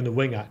 22, right on the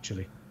wing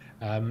actually.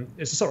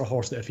 It's a sort of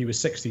horse that if he was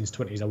 16s,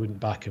 20s, I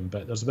wouldn't back him,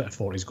 but there's a bit of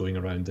 40s going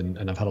around, and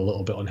I've had a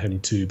little bit on him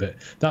too, but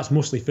that's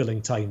mostly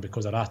filling time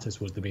because Aratus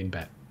was the main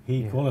bet.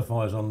 He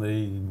qualifies on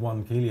the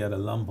one Kealy had a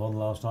lump on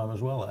last time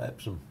as well at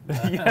Epsom.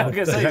 Yeah, I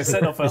guess he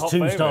set off a hot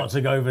 2 starts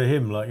to go for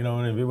him, if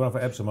he went off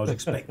at Epsom, I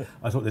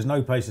thought there's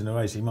no pace in the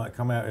race, he might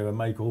come out here and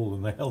make all,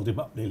 and they held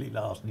him up nearly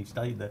last, and he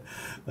stayed there.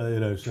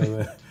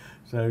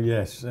 So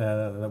yes,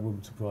 that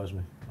wouldn't surprise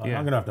me. I'm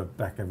going to have to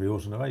back every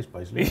horse in the race,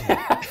 basically.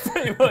 Yeah,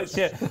 pretty much.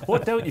 Yeah.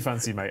 What don't you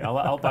fancy, mate?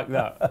 I'll back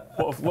that.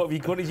 What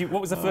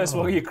was the first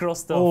one you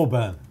crossed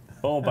off?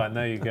 Orban,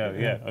 there you go,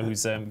 yeah,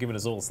 who's given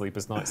us all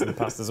sleepless nights in the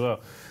past as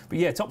well. But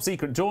yeah, Top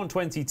Secret, drawn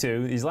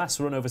 22. His last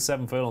run over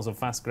 7 furlongs on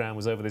fast ground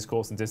was over this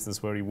course and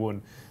distance, where he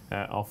won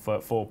off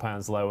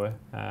 £4 lower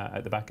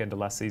at the back end of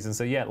last season.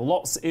 So yeah,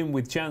 lots in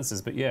with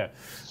chances. But yeah,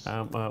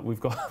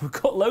 we've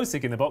got low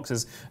tick in the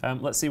boxes.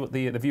 Let's see what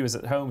the viewers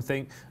at home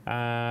think.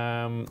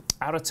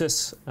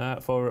 Aratus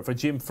for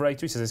Jim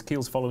Freighter. He says his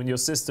Keel's following your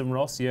system,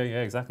 Ross. Yeah,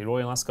 exactly.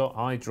 Royal Ascot,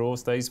 high draw,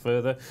 stays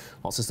further.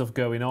 Lots of stuff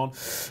going on.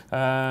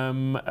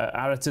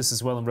 Aratus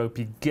as well, and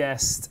Ropey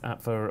Guest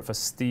for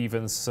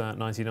Stevens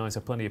 99. So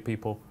plenty of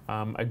people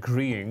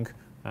agreeing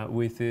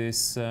with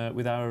this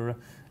with our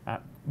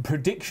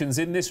predictions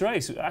in this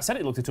race. I said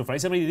it looked a tough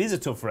race. I mean, it is a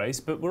tough race,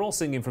 but we're all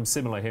singing from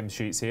similar hymn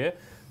sheets here.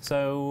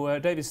 So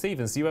David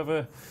Stevens,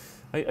 are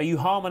you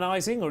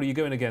harmonising, or are you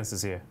going against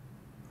us here?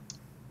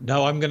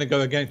 No, I'm going to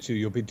go against you.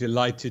 You'll be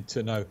delighted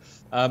to know.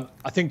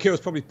 I think Kieran's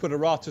probably put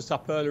Aratus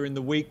up earlier in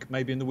the week,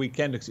 maybe in the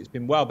weekend, because it's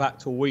been well back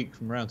to a week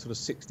from around sort of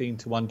 16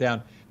 to 1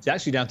 down. It's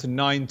actually down to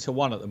 9 to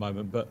 1 at the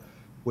moment, but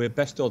we're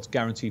best odds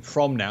guaranteed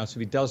from now. So if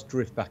he does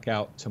drift back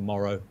out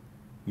tomorrow,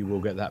 you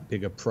will get that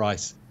bigger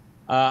price.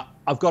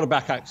 I've got to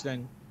back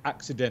actually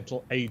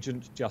Accidental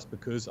Agent, just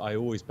because I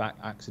always back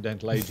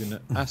Accidental Agent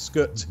at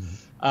Ascot.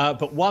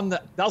 But one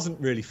that doesn't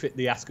really fit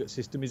the Ascot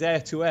system is Air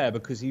to Air,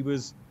 because he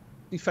was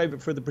the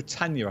favourite for the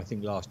Britannia, I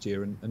think, last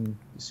year, and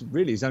it's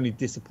really his only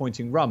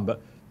disappointing run.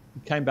 But he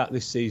came back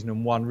this season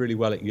and won really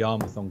well at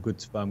Yarmouth on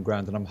good firm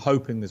ground, and I'm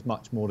hoping there's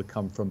much more to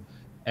come from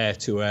Air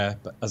to Air.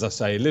 But as I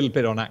say, a little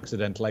bit on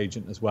Accidental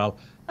Agent as well,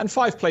 and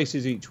 5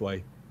 places each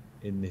way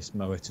in this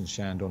Moet and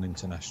Chandon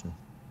International.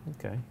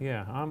 Okay,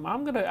 yeah,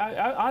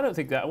 I don't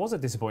think that was a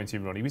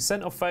disappointing run. He was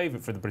sent off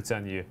favourite for the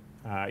Britannia.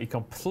 He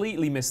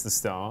completely missed the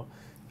start.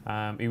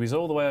 He was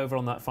all the way over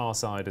on that far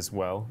side as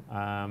well.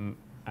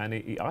 And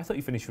I thought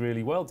he finished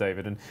really well,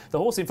 David. And the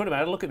horse in front of me, I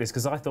had a look at this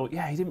because I thought,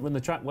 yeah, he didn't run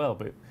the track well,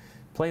 but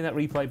playing that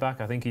replay back,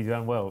 I think he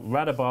done well.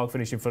 Radabag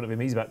finished in front of him.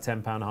 He's about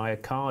 £10 higher.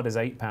 Card is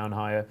 £8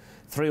 higher.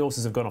 3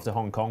 horses have gone off to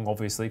Hong Kong,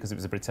 obviously, because it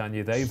was a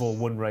Britannia. They've all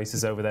won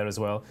races over there as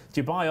well.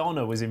 Dubai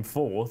Honour was in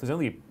 4th. There's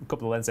only a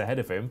couple of lengths ahead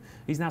of him.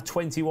 He's now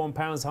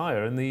 £21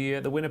 higher, and the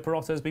winner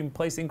Perotto has been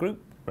placed in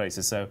group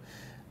races. So,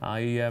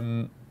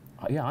 I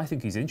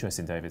think he's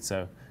interesting, David.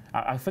 So,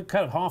 I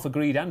kind of half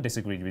agreed and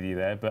disagreed with you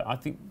there, but I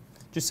think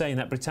just saying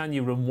that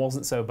Britannia run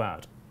wasn't so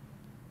bad.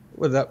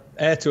 Well, that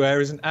Air to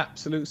Air is an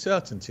absolute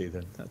certainty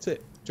then. That's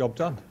it. Job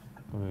done.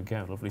 There we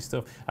go. Lovely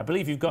stuff. I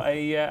believe you've got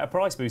a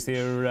price boost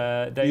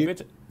here,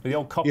 David, with the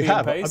old copy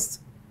and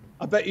paste.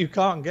 I bet you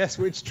can't guess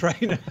which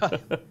trainer.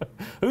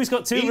 Who's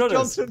got 2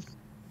 runners?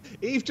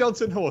 Eve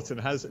Johnson Horton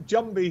has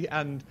Jumbie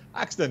and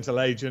Accidental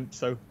Agent.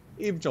 So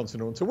Eve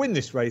Johnson Horton to win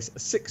this race,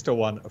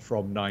 6-1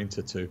 from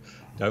 9-2.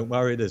 Don't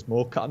worry, there's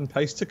more cut and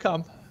paste to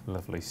come.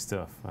 Lovely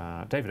stuff.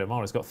 David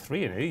O'Mara's got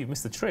 3 in here. You've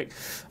missed the trick.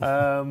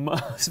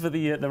 As for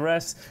the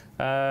rest,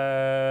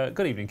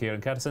 good evening,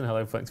 Kieran Catterson.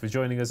 Hello, thanks for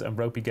joining us. And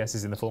ropey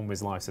guesses in the form of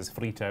his life, says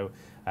Frito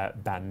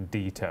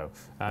Bandito.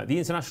 The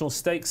international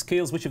stakes,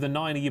 Keels, which of the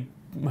 9 are you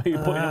putting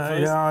up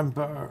first? Yeah, I'm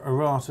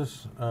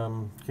Aratus,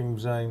 King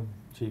Zane,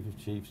 Chief of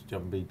Chiefs,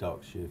 Jumbie,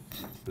 Dark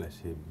Shift, bless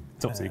him.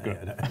 Top secret.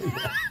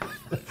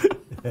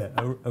 Yeah,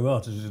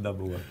 Aratus is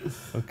number 1.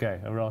 Okay,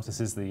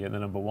 Aratus is the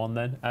number 1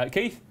 then.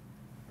 Keith?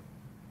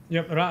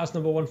 Yep, Aratus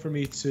number 1 for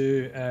me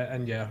too,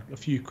 and yeah, a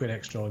few quid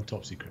extra on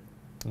Top Secret.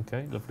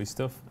 Okay, lovely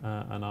stuff.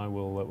 And I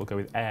will we'll go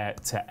with Air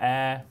to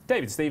Air.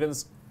 David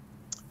Stevens.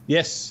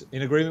 Yes,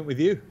 in agreement with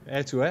you.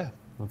 Air to Air.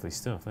 Lovely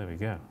stuff. There we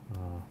go.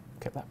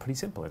 Kept that pretty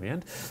simple in the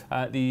end.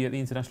 The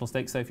international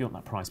stakes, so if you want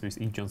that price boost,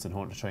 Eve Johnson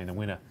Horton to train the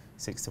winner,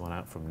 6-1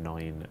 out from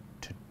 9-2.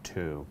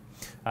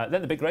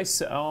 Then the big race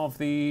of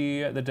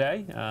the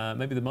day,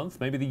 maybe the month,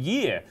 maybe the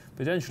year,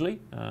 potentially,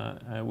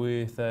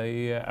 with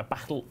a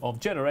battle of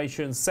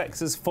generations,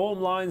 sexes, form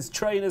lines,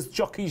 trainers,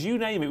 jockeys, you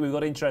name it. We've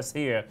got interest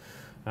here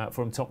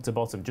from top to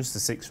bottom, just the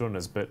 6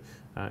 runners, but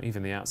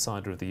even the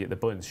outsider of the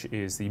bunch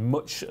is the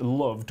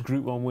much-loved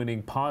Group 1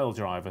 winning Pile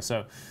Driver.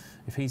 So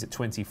if he's at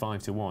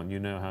 25-1, you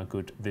know how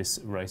good this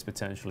race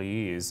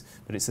potentially is.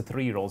 But it's the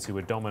 3-year-olds who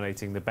are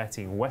dominating the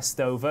betting.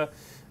 Westover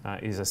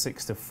is a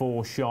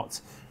 6-4 shot.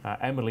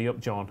 Emily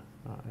Upjohn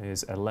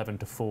is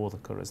 11-4. The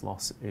Currer's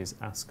loss is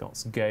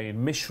Ascot's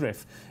gain.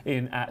 Mishrif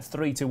in at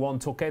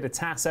 3-1. Torquedo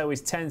Tasso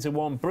is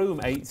 10-1. Broome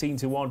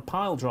 18-1.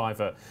 Pile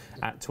Driver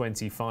at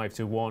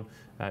 25-1.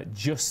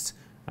 Just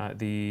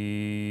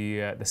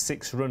the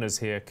 6 runners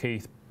here,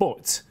 Keith.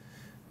 But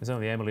there's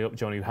only Emily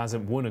Upjohn who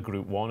hasn't won a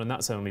Group 1, and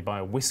that's only by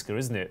a whisker,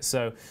 isn't it?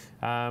 So,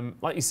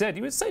 like you said,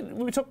 when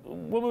we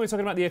were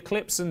talking about the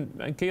Eclipse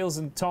and Keels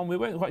and Tom, we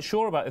weren't quite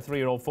sure about the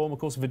 3-year-old form. Of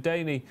course,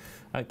 Verdani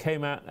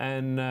came out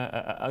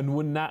and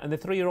won that, and the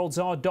 3-year-olds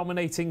are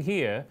dominating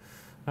here,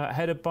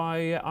 headed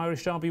by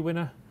Irish Derby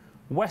winner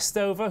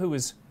Westover, who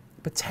was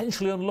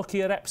potentially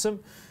unlucky at Epsom.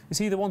 Is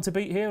he the one to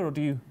beat here, or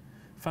do you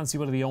fancy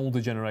one of the older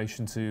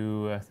generation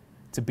to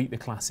beat the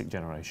classic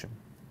generation?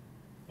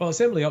 Well, it's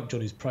Emily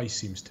Upjohn, his price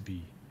seems to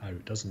be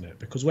out, doesn't it?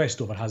 Because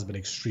Westover has been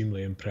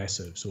extremely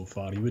impressive so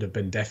far. He would have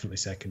been definitely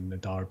second in the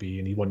Derby,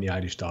 and he won the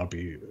Irish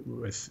Derby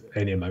with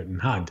any amount in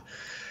hand.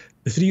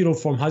 The 3-year-old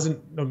form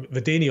hasn't,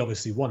 Verdani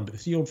obviously won, but the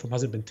 3-year-old form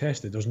hasn't been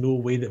tested. There's no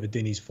way that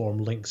Verdani's form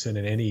links in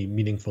any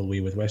meaningful way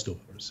with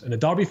Westover's. And the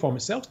Derby form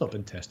itself's not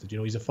been tested. You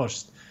know, he's the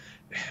first.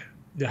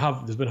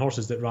 There's been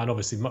horses that ran,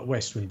 obviously,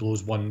 Westwind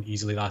Blows won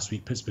easily last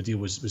week. Pittsburgh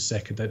was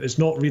second. It's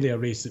not really a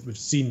race that we've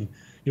seen.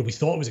 You know, we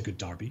thought it was a good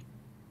Derby.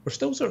 We're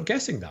still sort of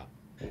guessing that.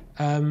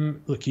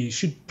 Look, he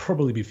should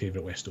probably be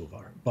favourite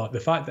Westover, but the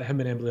fact that him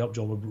and Emily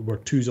Upjohn were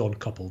 2s on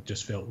coupled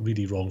just felt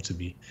really wrong to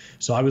me.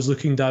 So I was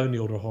looking down the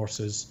older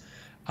horses,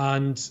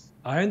 and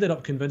I ended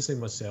up convincing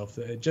myself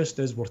that it just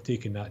is worth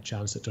taking that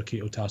chance that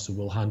Torquedo Tasso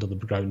will handle the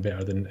ground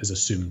better than is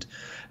assumed.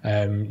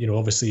 You know,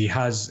 obviously he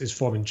has his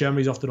form in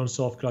Germany, he's often on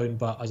soft ground,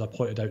 but as I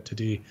pointed out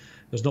today,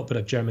 there's not been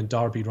a German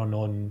Derby run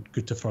on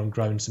good to firm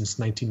ground since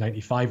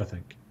 1995, I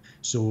think.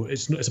 So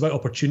it's about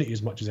opportunity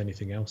as much as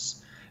anything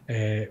else.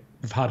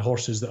 We've had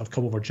horses that have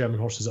come over, German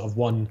horses that have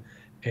won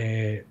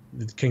the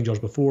King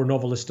George before.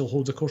 Novelist still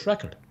holds a course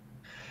record.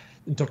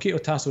 And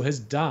Torquedo Tasso, his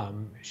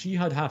dam, she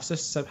had half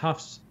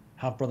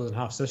brothers and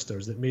half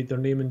sisters that made their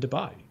name in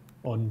Dubai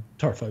on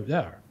turf out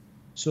there.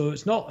 So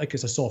it's not like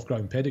it's a soft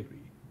ground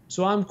pedigree.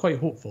 So I'm quite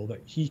hopeful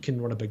that he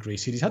can run a big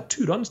race here. He's had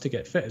 2 runs to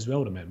get fit as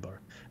well, remember.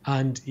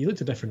 And he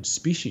looked a different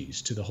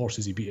species to the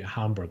horses he beat at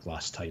Hamburg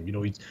last time. You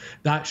know,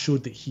 that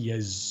showed that he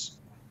is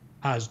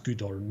as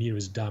good or near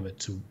as damn it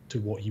to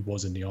what he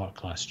was in the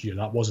Arc last year.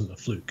 That wasn't a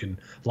fluke, and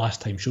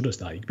last time showed us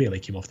that. He barely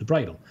came off the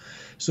bridle.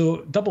 So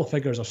double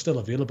figures are still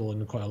available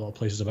in quite a lot of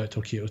places about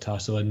Torquato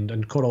Tasso,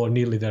 and Coral are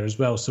nearly there as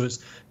well. So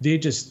he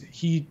just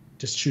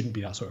shouldn't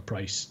be that sort of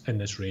price in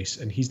this race,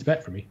 and he's the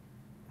bet for me.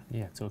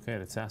 Yeah,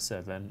 Torquato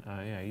Tasso then.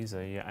 Yeah, he's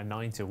a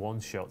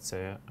 9-to-1 shot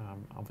here.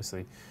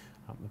 Obviously,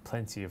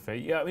 plenty of...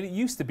 yeah, I mean, it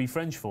used to be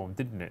French form,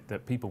 didn't it?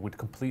 That people would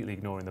completely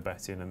ignore in the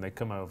betting, and they'd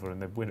come over and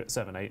they'd win at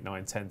 7, 8,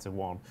 9,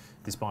 10-1,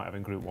 despite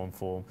having Group 1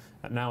 form.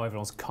 And now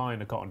everyone's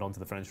kind of cottoned onto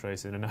the French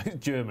racing and now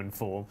German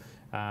form.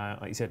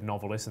 Like you said,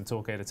 Novelist and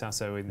Torquato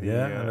Tasso in the...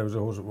 Yeah, and there was a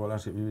horse at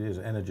last few years,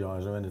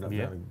 Energizer, ended up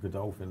getting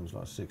Godolphin. It was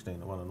like 16-1 in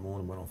the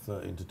morning, went on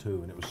 13-2,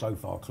 and it was so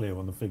far clear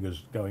on the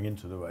figures going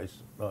into the race.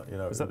 But, you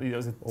know, was that the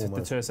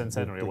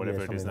Tercentenary or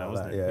whatever it is now,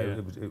 wasn't it?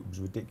 Yeah, it was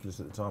ridiculous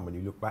at the time when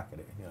you look back at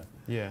it. You know.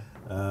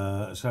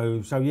 Yeah.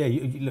 So yeah,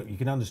 look, you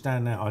can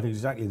understand now. I think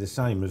exactly the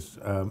same as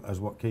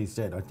what Keith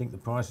said. I think the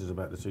prices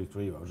about the 2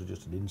 3-year-olds are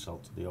just an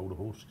insult to the older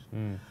horses.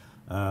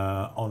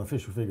 On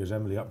official figures,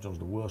 Emily Upjohn's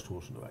the worst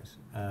horse in the race,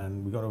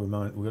 and we've got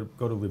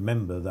to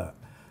remember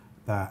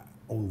that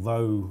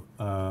although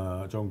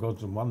John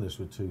Godson won this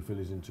with 2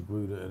 fillies into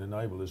Gruda and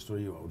Enable as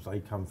 3-year-olds, they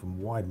come from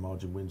wide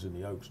margin wins in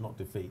the Oaks, not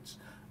defeats,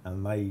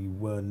 and they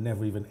were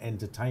never even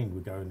entertained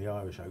with going the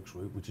Irish Oaks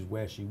route, which is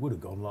where she would have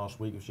gone last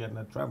week if she hadn't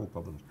had travel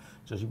problems.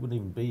 So she wouldn't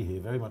even be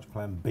here, very much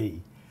plan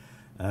B.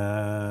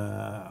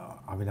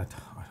 I mean, I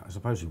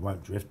suppose she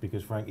won't drift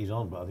because Frankie's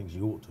on, but I think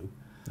she ought to.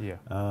 Yeah.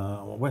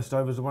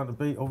 Westover's the one to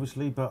beat,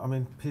 obviously, but I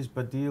mean, Piz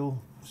Badil,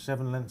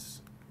 7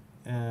 lengths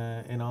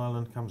in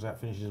Ireland, comes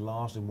out, finishes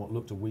last in what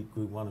looked a weak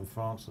Group 1 in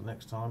France the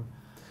next time.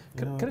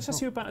 Can I just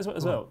ask you about as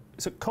well?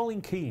 So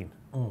Colin Keane,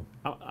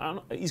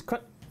 he's a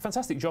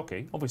fantastic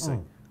jockey, obviously,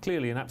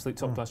 clearly an absolute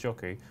top-class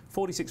jockey.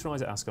 46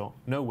 rides at Ascot,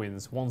 no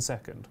wins, 1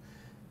 second.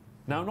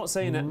 Now, I'm not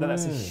saying that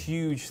that's a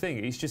huge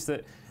thing. It's just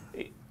that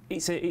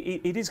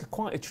it is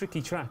quite a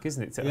tricky track,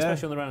 isn't it?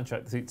 Especially on the round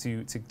track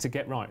to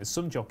get right. As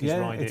some jockeys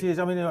ride it. Yeah, it is.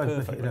 I mean,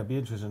 it'd be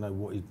interesting to know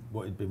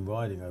what he'd been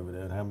riding over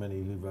there and how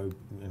many he rode.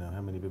 You know,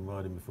 how many he'd been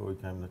riding before he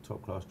became the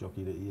top-class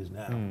jockey that he is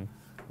now.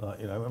 Like,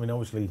 you know, I mean,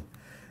 obviously,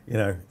 you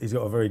know, he's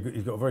got a very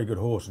good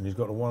horse, and he's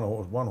got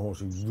one horse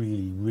who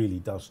really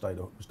does stay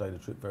the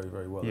trip very,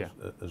 very well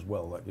as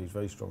well. Like, he's a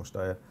very strong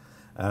stayer.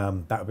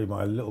 That would be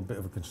my little bit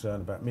of a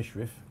concern about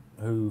Mishrif,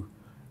 who,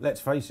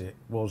 let's face it,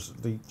 was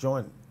the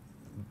joint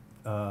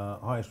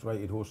highest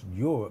rated horse in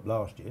Europe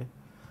last year,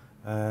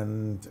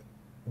 and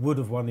would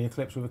have won the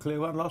Eclipse with a clear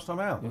run last time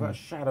out, without a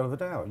shadow of a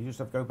doubt. You just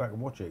have to go back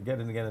and watch it again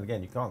and again and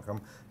again. You can't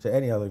come to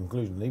any other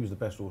conclusion than he was the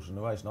best horse in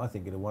the race, and I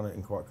think he'd have won it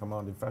in quite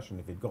commanding fashion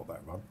if he'd got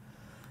that run.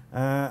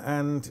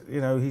 And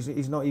you know,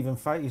 he's not even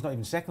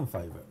second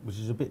favourite, which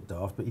is a bit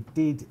daft, but he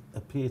did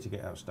appear to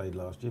get outstayed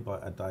last year by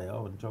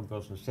Adayar, and John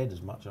Gosden said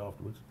as much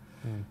afterwards.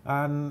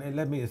 And it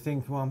led me to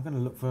think, well, I'm going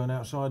to look for an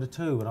outsider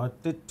too, and I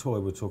did toy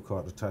with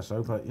Torquato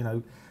Tasso, but you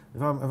know,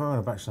 if I'm going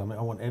to back something,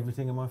 I want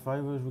everything in my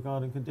favour as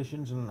regarding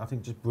conditions, and I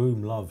think just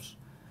Broome loves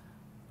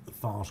the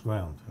fast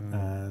ground,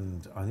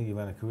 and I think he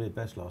ran a career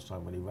best last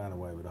time when he ran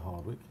away with a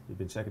Hardwick. He'd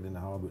been second in the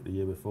Hardwick the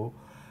year before.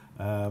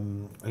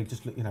 He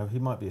just, you know, he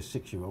might be a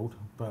 6-year-old,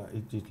 but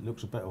he just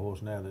looks a better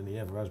horse now than he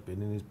ever has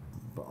been, and he's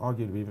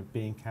arguably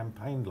being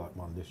campaigned like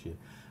one this year.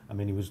 I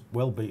mean, he was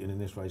well beaten in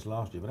this race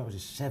last year, but that was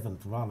his 7th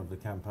run of the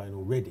campaign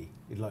already.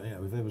 Like, you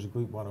know, if there was a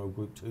Group 1 or a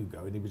Group 2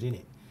 going, he was in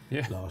it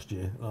last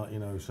year. Like, you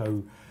know,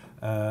 so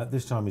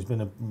this time he's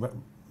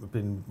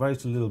been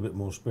raced a little bit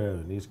more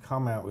sparingly. He's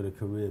come out with a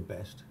career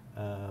best,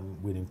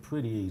 winning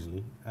pretty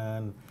easily,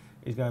 and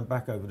he's going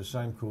back over the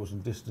same course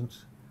and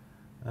distance,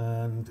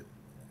 and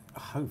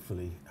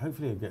hopefully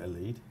he'll get a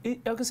lead. I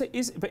can say,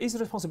 is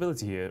there a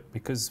possibility here?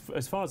 Because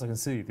as far as I can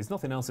see, there's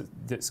nothing else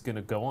that's going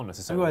to go on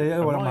necessarily.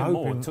 Well, Ryan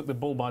Moore took the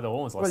bull by the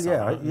horns last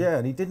time. Yeah,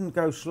 and he didn't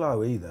go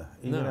slow either.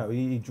 You know,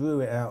 he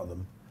drew it out of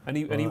them. And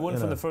he won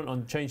from the front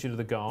on changing to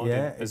the guard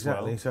as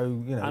well. So,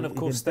 you know, and of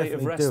course, State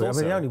of Rest also. I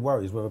mean, the only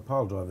worry is whether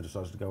Pile Driver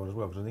decides to go on as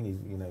well, because I think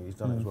he's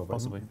done it as well.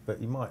 Possibly, but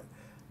he might.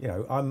 You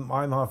know,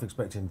 I'm half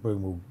expecting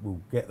Broome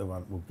will get the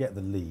run, will get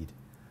the lead.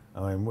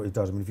 I mean, what he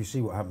does. I mean, if you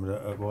see what happened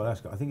at Royal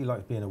Ascot, I think he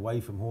likes being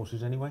away from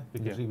horses anyway,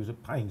 because he was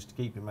at pains to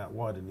keep him out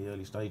wide in the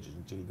early stages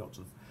until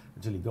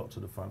he got to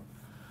the front.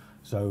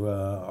 So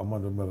I'm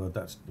wondering whether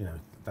that's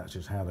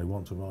just how they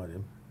want to ride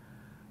him.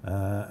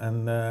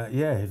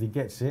 If he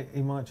gets it,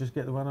 he might just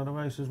get the run of the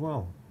race as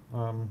well.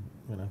 One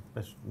of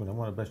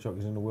the best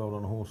jockeys in the world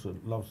on a horse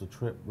that loves the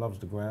trip, loves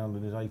the ground,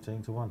 and is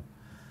 18-1.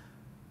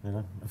 You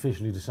know,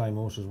 officially the same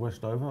horse as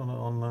Westover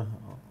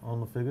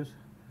on the figures.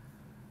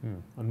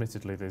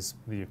 Admittedly, there's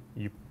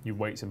your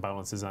weights and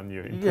balances and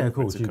your of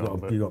course you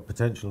got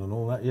potential and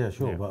all that. Yeah,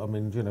 sure. But I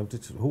mean, you know,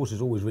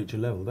 horses always reach a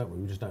level, don't we?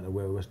 We just don't know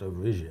where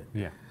Westover is yet.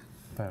 Yeah,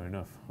 fair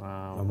enough.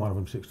 And one of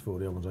them 6-4,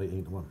 the other one's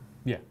 18-1.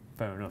 Yeah,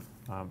 fair enough.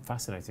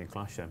 Fascinating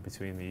clash then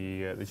between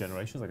the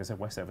generations. Like I said,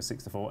 Westover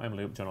 6-4,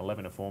 Emily Upjohn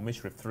 11-4,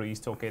 Mishriff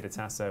 3s, Torquay de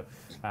Tasso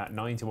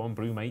 9-1,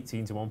 Broome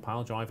 18-1,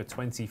 Pile Driver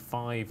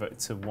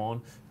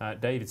 25-1.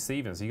 David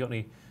Stevens, you got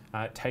any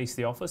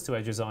tasty offers to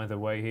edges either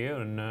way here?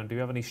 And do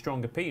you have any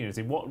strong opinions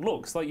in what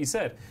looks, like you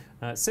said,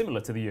 similar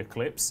to the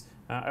Eclipse,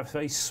 a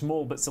very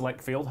small but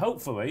select field?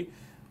 Hopefully,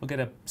 we'll get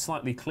a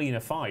slightly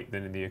cleaner fight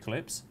than in the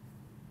Eclipse.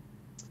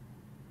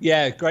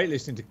 Yeah, great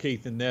listening to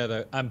Keith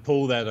and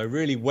Paul there, though.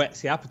 Really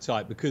whets the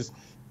appetite, because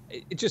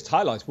it just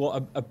highlights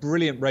what a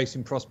brilliant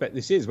racing prospect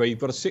this is, where you've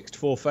got a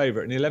 6-4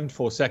 favourite and an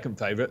 11-4 second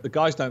favourite. The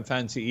guys don't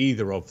fancy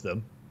either of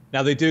them.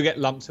 Now, they do get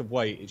lumps of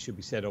weight, it should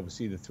be said,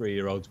 obviously, the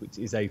 3-year-olds, which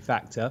is a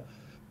factor.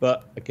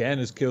 But again,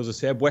 as Kills has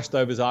said,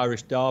 Westover's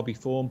Irish Derby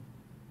form,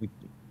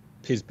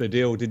 Piz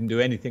Badil didn't do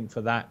anything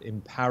for that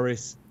in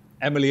Paris.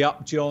 Emily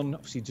Upjohn,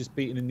 obviously just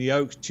beaten in the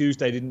Oaks.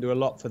 Tuesday didn't do a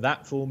lot for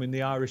that form in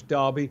the Irish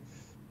Derby.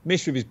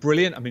 Mishriff is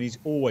brilliant. I mean, he's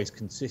always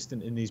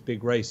consistent in these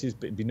big races,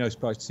 but it'd be no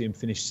surprise to see him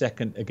finish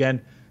second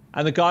again.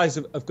 And the guys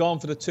have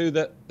gone for the two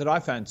that I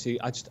fancy.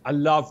 I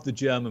love the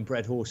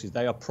German-bred horses.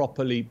 They are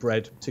properly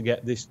bred to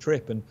get this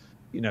trip. And,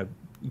 you know,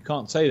 you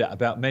can't say that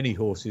about many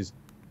horses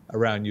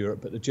around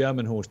Europe, but the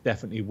German horse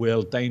definitely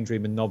will.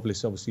 Daydream and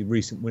Novelist, obviously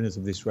recent winners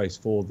of this race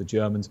for the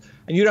Germans.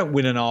 And you don't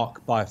win an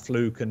Arc by a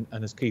fluke. And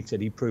as Keith said,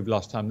 he proved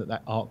last time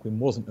that Arc win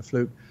wasn't a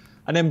fluke.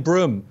 And then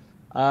Broome.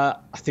 I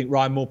think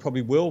Ryan Moore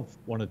probably will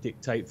want to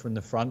dictate from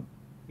the front.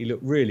 He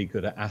looked really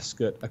good at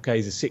Ascot. Okay,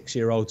 he's a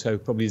 6-year-old, so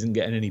probably isn't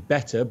getting any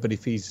better. But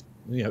if he's,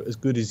 you know, as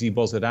good as he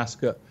was at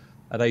Ascot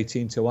at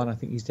 18-1, I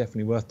think he's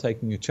definitely worth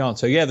taking a chance.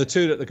 So yeah, the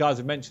two that the guys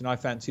have mentioned, I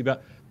fancy,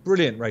 but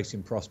brilliant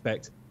racing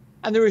prospect.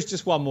 And there is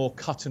just one more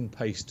cut and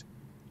paste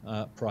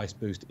price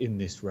boost in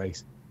this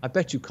race. I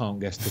bet you can't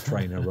guess the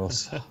trainer,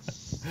 Ross.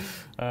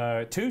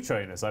 2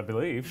 trainers, I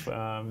believe,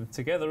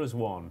 together as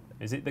one.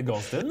 Is it the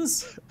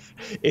Gosdens?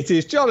 It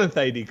is John and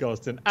Thady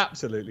Gosden,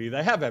 absolutely.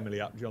 They have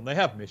Emily Upjohn, they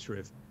have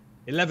Mishriff.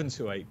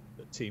 11-8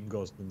 that Team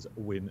Gosdens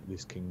win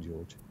this King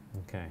George.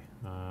 Okay,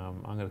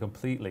 I'm going to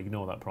completely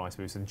ignore that price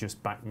boost and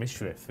just back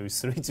Mishriff,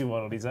 who's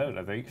 3-1 on his own,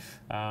 I think.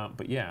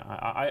 But yeah,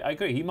 I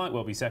agree. He might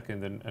well be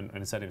second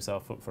and set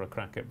himself up for a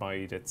crack at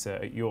Bide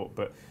at York.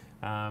 But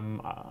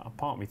a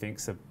part of me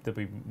thinks that they'll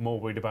be more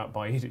worried about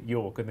Bide at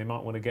York, and they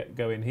might want to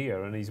go in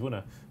here. And he's won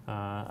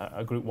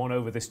a Group 1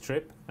 over this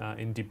trip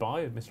in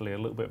Dubai, admittedly a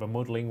little bit of a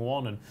muddling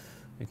one. And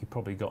I think he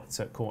probably got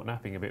caught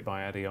napping a bit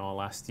by Adiyar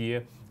last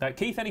year.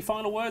 Keith, any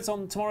final words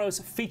on tomorrow's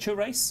feature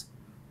race?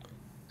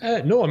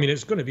 No, I mean,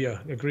 it's going to be a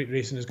great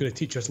race, and it's going to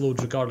teach us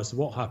loads regardless of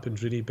what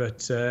happens, really.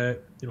 But,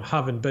 you know,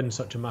 having been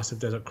such a massive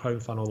Desert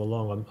Crown fan all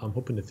along, I'm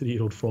hoping the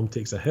 3-year-old form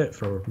takes a hit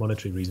for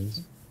monetary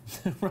reasons.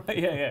 Right,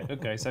 yeah.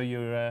 Okay, so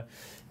you're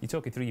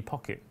talking through your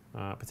pocket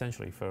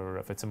potentially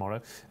for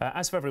tomorrow.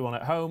 As for everyone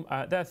at home,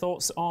 their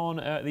thoughts on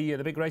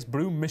the big race,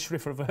 Broome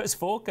Mishriff reverse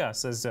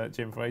forecast, says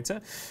Jim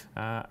Frater.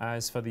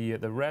 As for the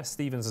rest,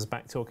 Stevens has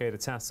backed Torquay de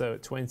Tasso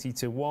at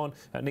 20-1.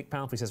 Nick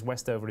Palfrey says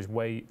Westover is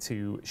way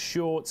too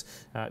short.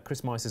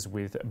 Chris Meisers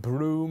with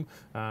Broome.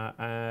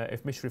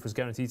 If Mishriff was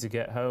guaranteed to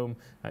get home,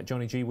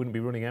 Johnny G wouldn't be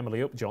running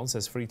Emily Upjohn,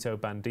 says Frito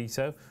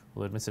Bandito.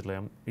 Well, admittedly,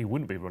 he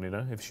wouldn't be running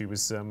her if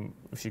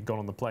she'd gone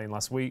on the plane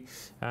last week.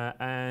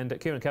 And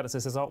Kieran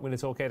Caddister says Arc winner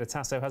Torquay de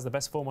Tasso has the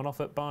best form on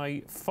offer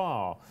by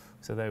far.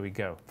 So there we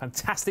go.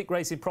 Fantastic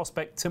racing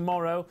prospect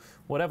tomorrow.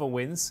 Whatever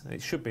wins,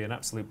 it should be an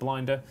absolute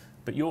blinder.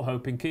 But you're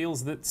hoping,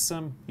 Keels, that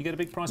you get a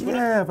big price winner?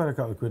 Yeah, I've had a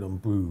couple of quid on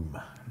Broome.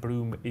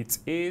 Broome it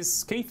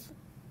is. Keith?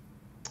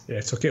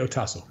 Yeah, Torquay de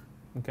Tasso.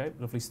 Okay,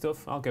 lovely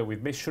stuff. I'll go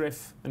with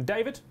Mishriff. And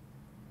David?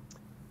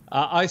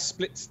 I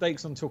split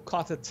stakes on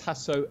Torquay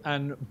Tasso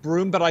and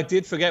Broome, but I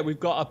did forget we've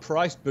got a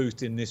price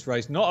boost in this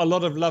race. Not a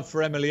lot of love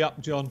for Emily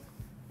Upjohn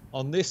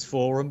on this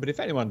forum, but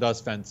if anyone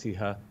does fancy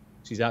her,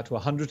 she's out to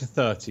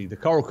 100-30. The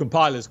Coral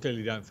Compilers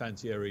clearly don't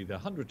fancy her either.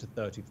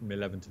 100-30 from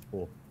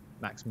 11-4,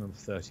 maximum of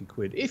 30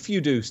 quid. If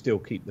you do still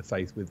keep the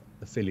faith with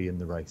the filly in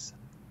the race.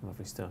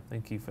 Lovely stuff.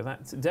 Thank you for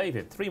that.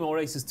 David, 3 more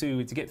races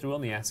to get through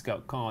on the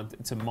Ascot card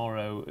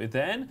tomorrow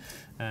then.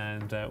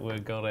 And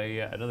we've got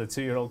another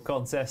 2-year-old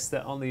contest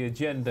on the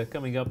agenda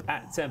coming up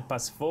at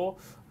 4:10.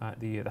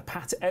 The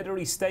Pat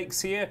Edery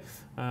Stakes here.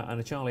 And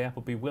a Charlie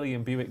Appleby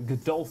William Buick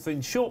Godolphin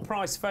short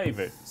price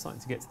favourite. Starting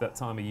to get to that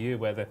time of year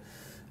where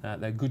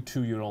their good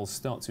 2-year-olds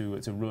start to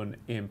run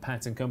in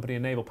Pat and Company.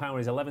 And Naval Power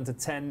is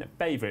 11-10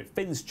 favourite.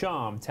 Finn's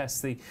Charm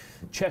tests the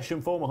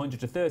Chesham form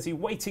 100-30.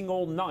 Waiting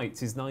All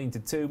Night is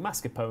 9-2.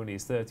 Mascarpone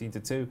is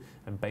 13-2.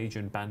 And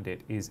Bajan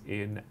Bandit is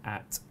in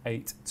at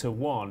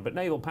 8-1. But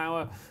Naval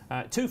Power,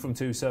 2 from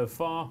 2 so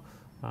far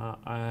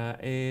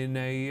in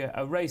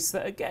a race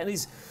that again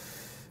is.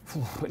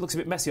 It looks a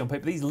bit messy on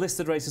paper. These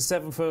listed races,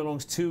 7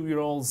 furlongs,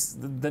 2-year-olds,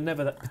 they're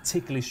never that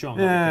particularly strong.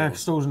 Yeah,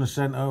 stalls in the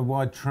centre,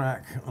 wide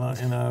track,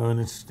 you know, and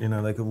it's, you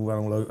know, they could run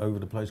all over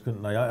the place,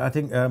 couldn't they? I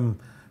think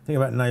thing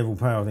about Naval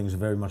Power, things are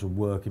very much a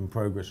work in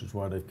progress. That's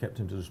why they've kept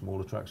him to the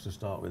smaller tracks to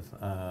start with.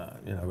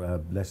 You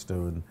know,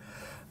 Leicester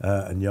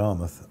and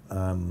Yarmouth.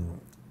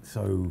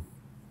 So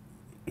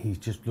he's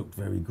just looked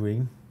very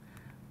green.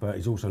 but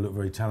he's also looked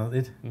very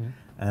talented.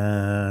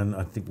 And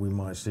I think we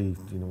might see,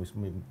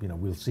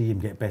 we'll see him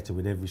get better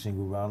with every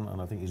single run, and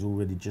I think he's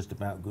already just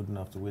about good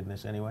enough to win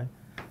this anyway.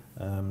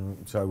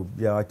 So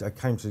yeah, I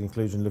came to the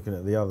conclusion looking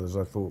at the others,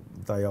 I thought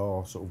they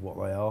are sort of what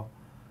they are,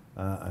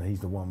 and he's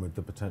the one with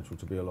the potential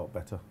to be a lot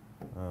better,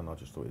 and I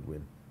just thought he'd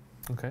win.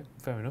 Okay,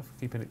 fair enough.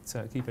 Keeping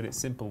it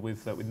simple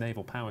with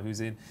Naval Power,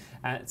 who's in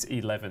at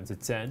 11 to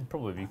 10,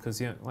 probably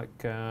because like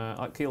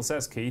Kealy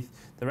says, Keith,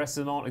 the rest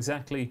of them aren't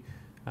exactly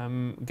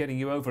getting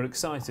you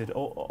overexcited.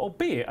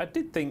 Albeit, I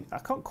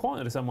can't quite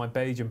understand why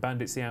Bajan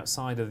Bandit's the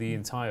outsider of the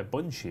entire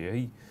bunch here.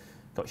 He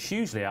got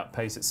hugely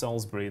outpaced at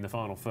Salisbury in the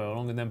final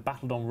furlong, and then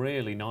battled on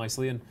really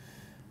nicely. And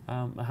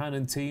the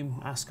Hannon team,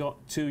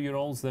 Ascot,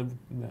 2-year-olds, they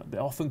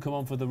often come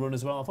on for the run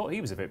as well. I thought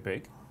he was a bit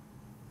big.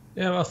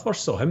 Yeah, when I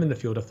first saw him in the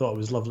field, I thought it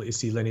was lovely to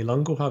see Lenny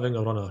Lungo having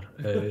a runner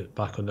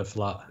back on the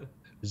flat. It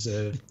was,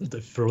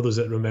 for those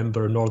that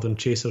remember, Northern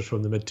Chasers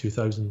from the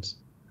mid-2000s.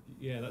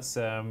 Yeah,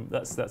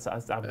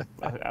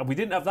 we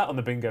didn't have that on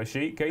the bingo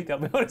sheet, Keith, I'll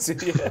be honest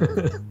with you.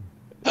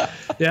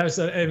 Yeah,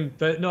 so,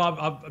 but no,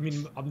 I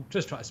mean, I'm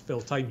just trying to fill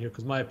time here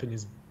because my opinion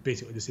is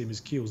basically the same as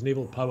Keel's.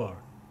 Naval Power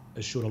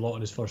has shown a lot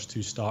in his first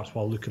 2 starts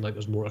while looking like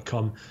there's more to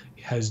come.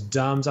 His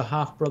dam's a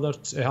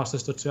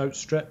half-sister to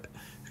outstrip,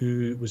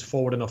 who was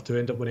forward enough to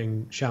end up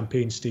winning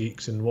Champagne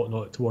Stakes and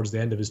whatnot towards the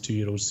end of his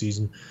 2-year-old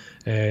season.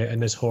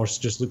 And this horse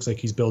just looks like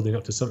he's building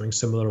up to something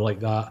similar like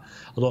that.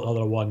 A lot of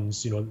other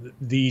ones,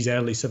 these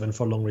early 7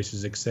 furlong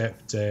races,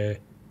 except with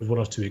 1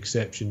 or 2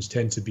 exceptions,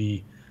 tend to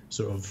be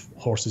sort of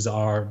horses that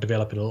are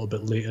developing a little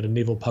bit later. And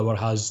Naval Power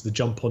has the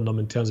jump on them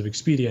in terms of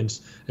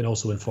experience and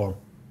also in form.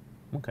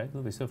 Okay,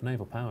 lovely stuff.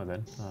 Naval Power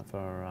then for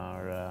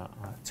our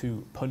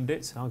 2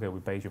 pundits. I'll go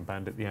with Bajan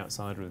Bandit, the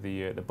outsider of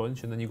the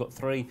bunch, and then you've got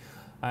 3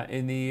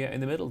 in the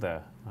middle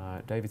there.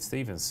 David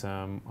Stevens.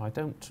 You're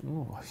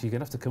gonna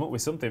have to come up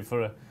with something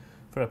for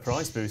a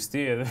price boost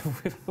here.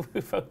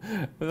 We've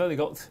only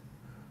got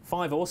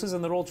 5 horses,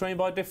 and they're all trained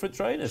by different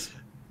trainers.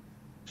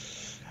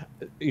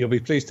 You'll be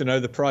pleased to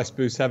know the price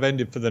boosts have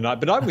ended for the night.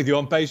 But I'm with you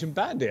on Bajan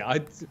Bandit. I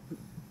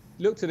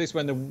looked at this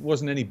when there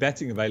wasn't any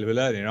betting available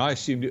earlier, and I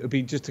assumed it would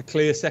be just a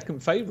clear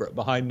second favourite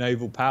behind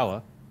Naval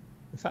Power.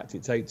 In fact,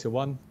 it's 8 to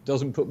 1.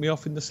 Doesn't put me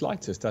off in the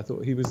slightest. I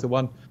thought he was the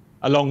one,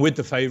 along with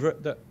the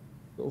favourite, that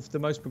of the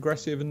most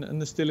progressive and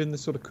they're still in the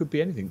sort of could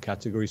be anything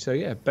category. So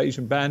yeah,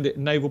 Bajan Bandit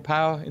and Naval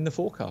Power in the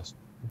forecast.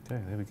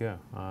 Okay, there we go.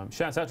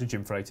 Shout out to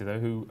Jim Frater, though,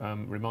 who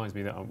reminds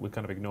me that we're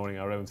kind of ignoring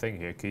our own thing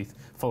here, Keith.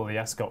 Follow the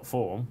Ascot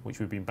form, which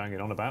we've been banging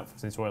on about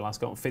since Royal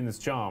Ascot. Finn's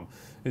Charm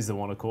is the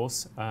one, of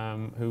course,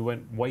 who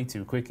went way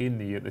too quick in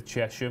the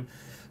Chesham.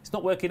 It's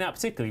not working out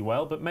particularly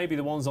well, but maybe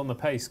the ones on the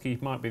pace,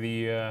 Keith, might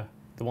be the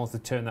ones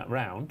that turn that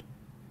round.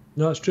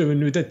 No, that's true.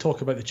 And we did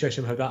talk about the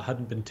Chesham, how that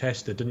hadn't been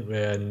tested, didn't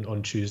we,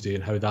 on Tuesday,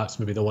 and how that's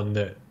maybe the one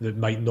that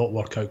might not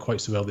work out quite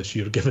so well this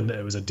year, given that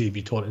it was a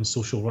debutant and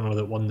social runner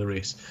that won the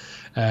race.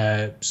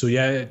 So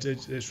yeah,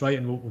 it's right,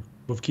 and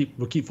we'll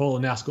keep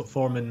following the Ascot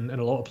form in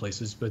a lot of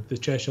places, but the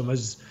Chesham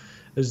is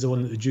the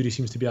one that the jury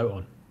seems to be out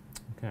on.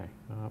 Okay,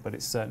 but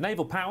it's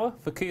Naval Power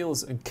for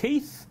Keels and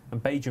Keith,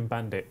 and Bajan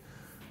Bandit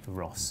for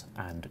Ross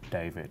and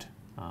David.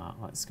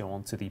 Let's go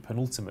on to the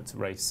penultimate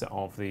race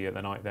of the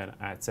night then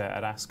at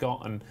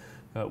Ascot. And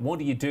what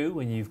do you do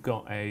when you've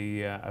got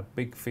a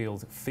big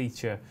field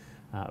feature,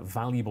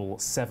 valuable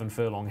 7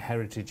 furlong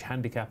heritage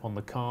handicap on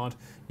the card?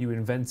 You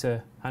invent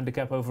a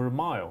handicap over a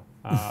mile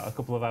a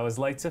couple of hours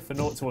later for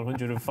 0 to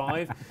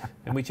 105,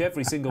 in which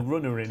every single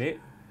runner in it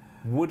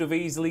would have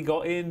easily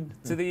got in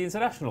to the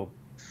International.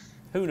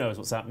 Who knows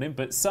what's happening,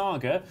 but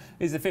Saga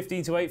is the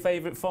 15 to 8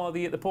 favourite for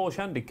the Porsche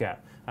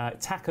handicap.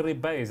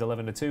 Takarib Bay is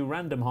 11 to 2,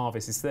 Random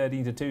Harvest is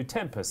 13 to 2,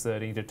 Tempest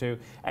 13 to 2,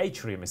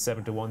 Atrium is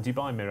 7 to 1,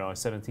 Dubai Mirage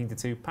 17 to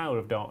 2, Power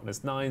of Darkness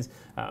 9s,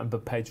 and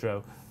but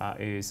Pedro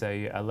is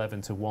a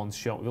 11 to 1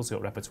 shot. We've also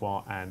got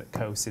Repertoire and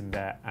Coase in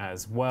there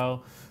as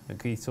well. And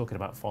Keith talking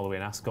about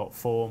following Ascot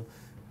form.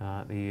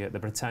 The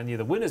Britannia,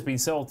 the winner's been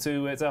sold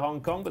to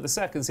Hong Kong, but the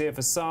second's here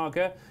for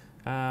Saga.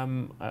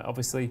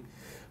 Obviously,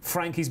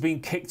 Frankie's been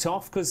kicked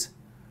off because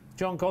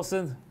John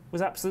Gosden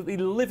was absolutely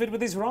livid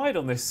with his ride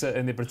on this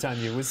in the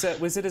Britannia. Was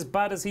it as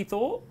bad as he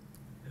thought?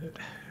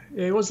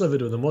 Yeah, he was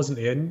livid with him, wasn't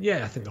he? And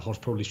yeah, I think the horse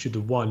probably should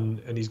have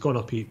won, and he's gone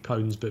up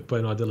 £8, but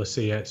Bueno de la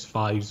Sayette's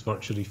 5's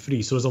virtually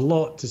free. So there's a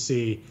lot to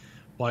say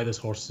why this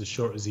horse is as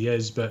short as he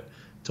is, but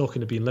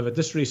talking of being livid,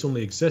 this race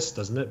only exists,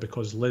 doesn't it,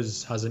 because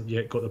Liz hasn't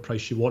yet got the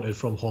price she wanted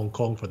from Hong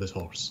Kong for this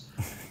horse.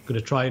 Going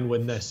to try and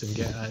win this and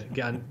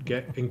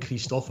get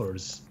increased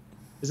offers.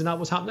 Isn't that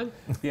what's happening?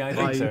 Yeah, I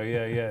think so.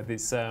 Yeah.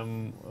 It's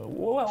well,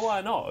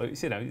 why not?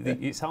 It's,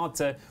 it's hard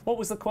to. What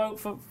was the quote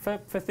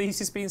for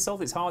Thesis being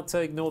sold? It's hard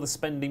to ignore the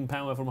spending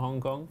power from Hong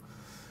Kong.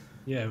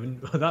 Yeah,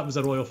 that was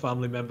a royal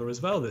family member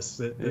as well that's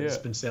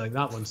been selling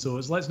that one. So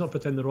let's not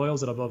pretend the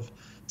royals are above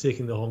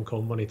taking the Hong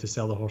Kong money to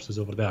sell the horses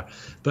over there.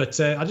 But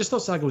I just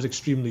thought Saga was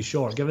extremely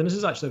short, given this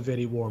is actually a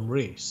very warm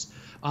race.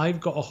 I've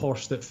got a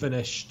horse that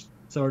finished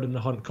 3rd in the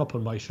Hunt Cup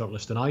on my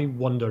shortlist, and I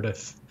wondered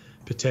if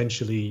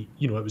potentially,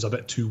 it was a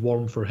bit too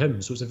warm for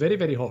him. So it's a very,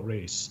 very hot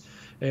race.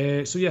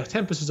 So yeah,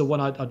 Tempest is the one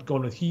I'd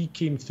gone with. He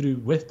came through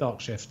with Dark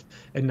Shift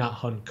in that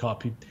Hunt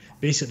Cup. He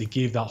basically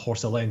gave that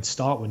horse a length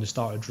start when they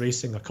started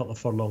racing a couple of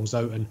furlongs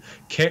out and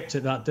kept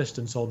it that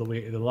distance all the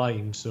way to the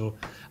line. So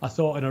I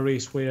thought in a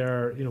race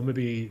where, you know,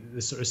 maybe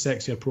the sort of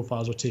sexier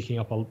profiles are taking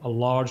up a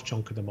large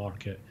chunk of the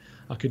market,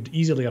 I could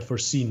easily have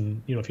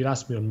foreseen, you know, if you'd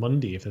asked me on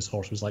Monday if this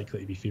horse was likely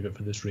to be favourite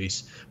for this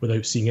race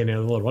without seeing any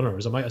other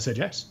runners, I might have said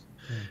yes.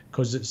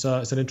 Because it's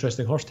an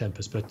interesting horse,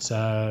 Tempest, but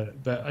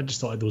I just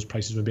thought those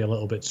prices would be a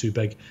little bit too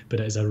big. But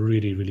it is a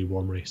really, really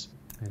warm race.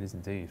 It is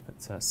indeed.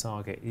 But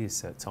Saga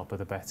is top of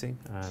the betting,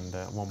 and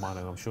one man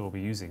I'm sure will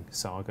be using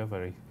Saga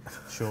very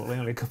shortly,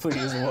 only a couple of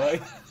years away.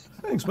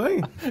 Thanks,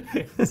 mate.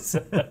 It's,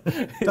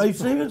 Dave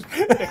Stevens.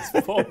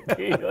 It's Paul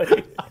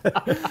Kealy.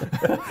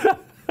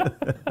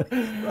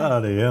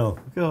 Bloody hell!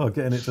 God,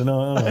 getting it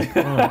tonight,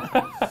 aren't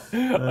I?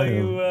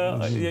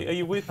 Are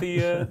you with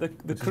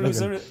the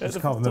cruiser? I just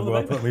can't remember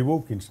where I put my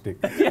walking stick.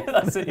 Yeah,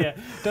 that's it. Yeah,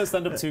 don't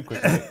stand up too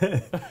quickly.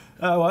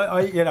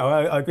 I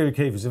agree with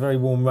Keith. It's a very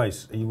warm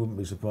race. You wouldn't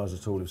be surprised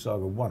at all if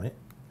Saga won it.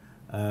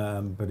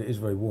 But it is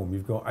very warm.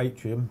 You've got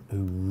Atrium,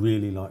 who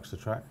really likes the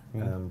track,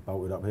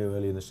 bolted up here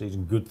early in the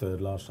season, good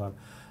third last time.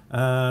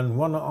 And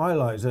one that I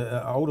like is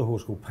an older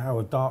horse called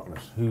Power of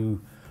Darkness, who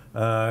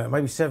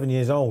maybe 7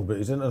 years old, but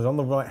he's on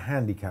the right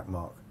handicap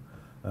mark.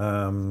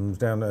 Down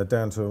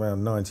to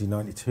around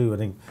 92, I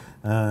think,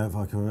 if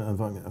I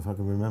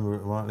can remember it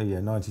rightly. Yeah,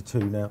 92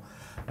 now.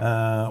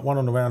 Won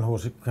on the round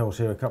horse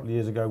here a couple of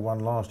years ago, won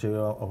last year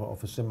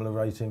off a similar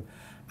rating,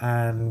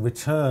 and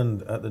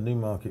returned at the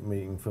Newmarket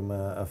meeting from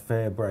a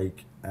fair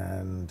break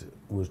and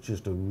was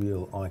just a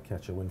real eye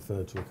catcher. Went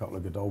third to a couple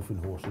of Godolphin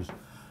horses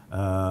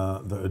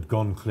that had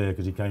gone clear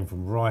because he came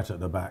from right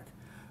at the back.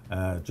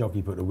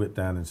 Jockey put the whip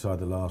down inside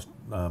the last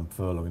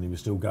furlong, and he was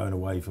still going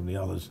away from the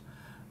others.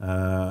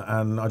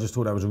 And I just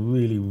thought that was a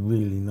really,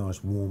 really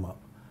nice warm-up.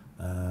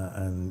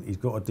 And he's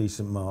got a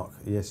decent mark.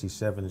 Yes, he's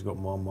 7. He's got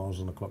 1 miles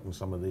on the clock in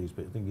some of these,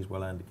 but I think he's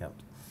well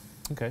handicapped.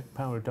 Okay,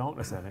 Power of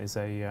Darkness then is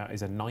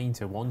a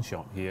 9-to-1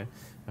 shot here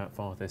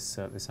for this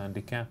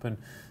handicap, and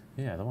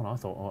yeah, the one I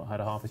thought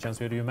had a half a chance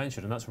we already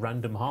mentioned, and that's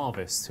Random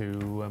Harvest,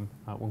 who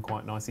won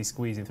quite nicely,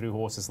 squeezing through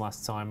horses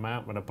last time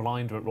out. When a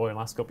blinder at Royal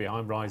Ascot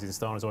behind Rising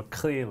Star as well.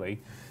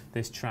 Clearly,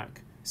 this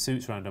track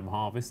suits Random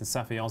Harvest, and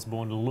Safi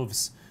Osborne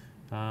loves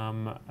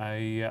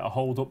a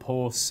hold-up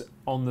horse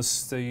on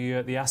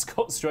the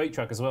Ascot straight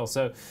track as well.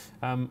 So,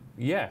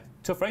 yeah,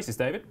 tough races,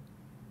 David.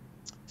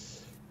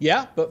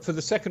 Yeah, but for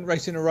the second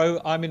race in a row,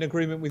 I'm in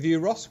agreement with you,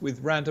 Ross, with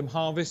Random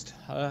Harvest.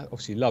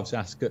 Obviously loves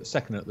Ascot,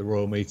 second at the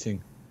Royal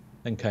Meeting,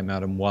 then came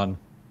out and won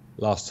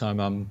last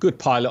time. Good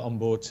pilot on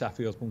board,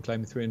 Safi Osborne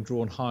claiming 3 and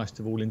drawn highest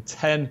of all in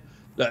 10.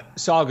 Look,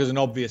 Saga's an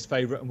obvious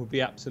favourite and would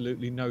be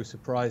absolutely no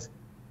surprise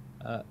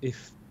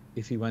if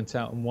he went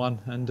out and won.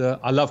 And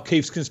I love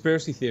Keith's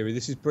conspiracy theory.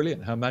 This is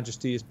brilliant. Her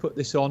Majesty has put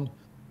this on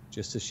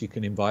just so she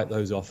can invite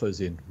those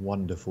offers in.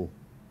 Wonderful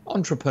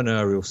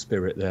entrepreneurial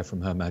spirit there from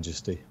Her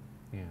Majesty.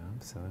 Yeah,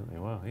 absolutely.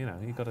 Well, you know,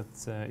 you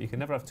can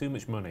never have too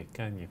much money,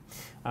 can you?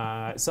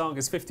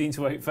 Saga's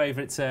 15-to-8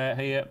 favourite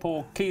here.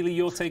 Paul Kealy,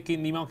 you're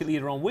taking the market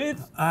leader on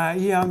with?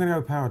 Yeah, I'm going to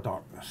go Power of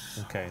Darkness.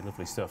 Okay,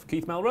 lovely stuff.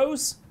 Keith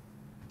Melrose?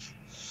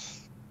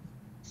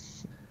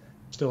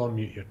 Still on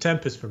mute here.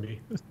 Tempest for me.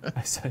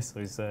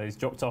 So he's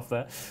dropped off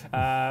there.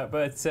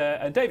 But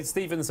David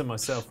Stevens and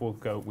myself will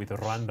go with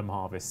Random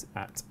Harvest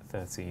at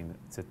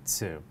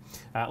 13-2.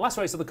 Last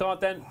race of the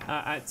card then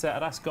at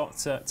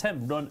Ascot.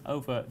 10 run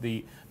over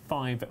the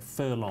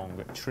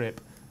 5-furlong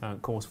trip.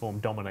 Course form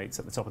dominates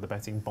at the top of the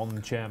betting.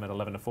 Bond Chairman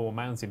 11-4,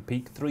 Mountain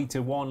Peak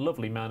 3-1,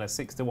 Lovely Manor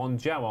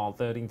 6-1, Jawal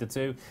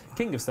 13-2,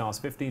 King of Stars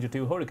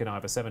 15-2, Hurricane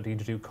Ivor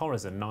 17-2,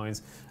 Corazon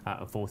 9s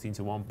and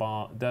 14-1.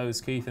 Bar those,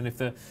 Keith. And if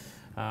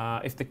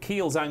the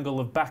Keels angle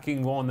of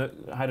backing one that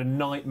had a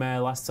nightmare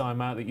last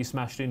time out that you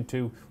smashed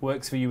into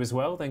works for you as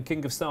well, then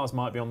King of Stars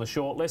might be on the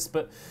short list.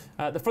 But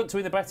the front two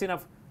in the betting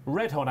have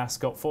red hot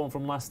Ascot form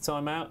from last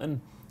time out,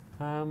 and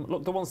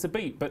look, the ones to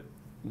beat. But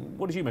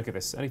what did you make of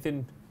this?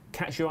 Anything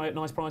catch your eye at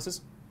nice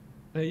prices?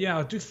 Yeah,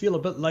 I do feel a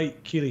bit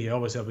like Kealy.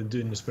 Obviously, I've been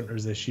doing the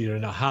sprinters this year,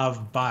 and I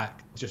have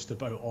backed just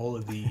about all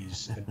of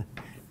these.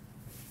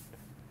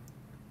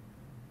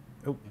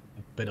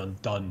 Been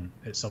undone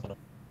at some point.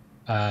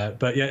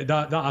 But yeah,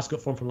 that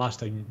Ascot form from last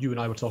time, you and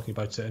I were talking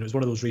about it, and it was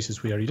one of those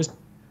races where you just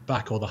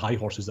back all the high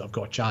horses that have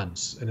got a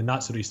chance, and then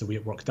that's the race the way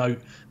it worked out.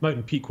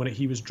 Mountain Peak, when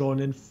he was drawn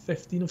in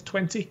 15 of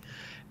 20.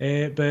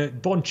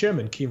 But Bond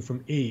Chairman came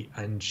from 8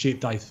 and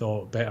shaped, I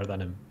thought, better than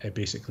him,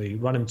 basically.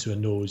 Run him to a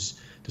nose,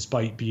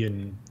 despite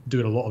doing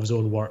a lot of his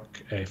own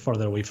work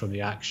further away from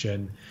the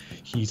action.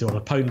 He's on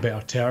a pound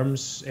better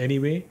terms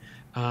anyway,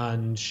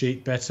 and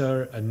shaped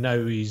better. And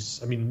now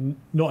he's, I mean,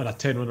 not in a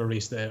 10-runner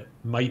race that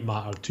might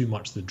matter too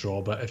much the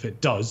draw, but if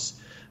it does,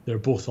 they're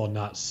both on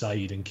that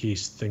side in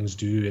case things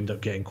do end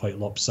up getting quite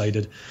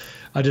lopsided.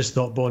 I just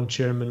thought Bond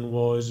Chairman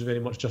was very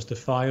much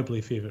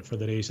justifiably favourite for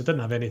the race. I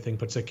didn't have anything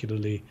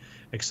particularly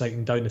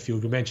exciting down the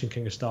field. We mentioned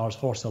King of Stars,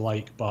 horse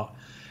alike, but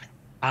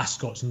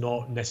Ascot's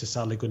not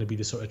necessarily going to be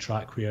the sort of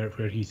track where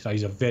he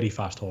thrives. He's a very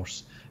fast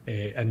horse,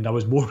 and I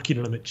was more keen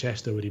on him at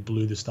Chester where he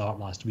blew the start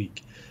last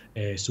week.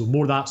 So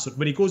more that. So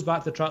when he goes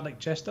back to the track like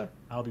Chester,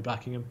 I'll be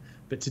backing him.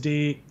 But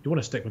today, you want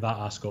to stick with that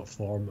Ascot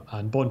form.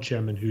 And Bond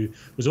Chairman, who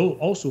was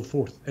also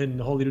fourth in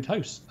the Holyrood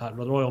House at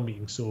the Royal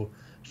meeting, so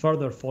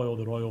further foil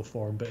the Royal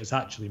form, but it's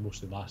actually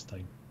mostly last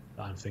time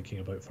that I'm thinking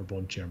about for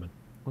Bond Chairman.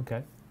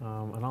 Okay,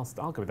 and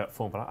I'll go with that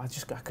form, but I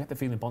get the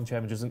feeling Bond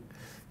Chairman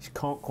he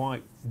can't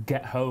quite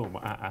get home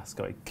at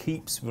Ascot. He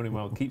keeps running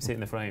well, keeps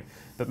hitting the frame.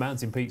 But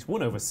Mountain Peak's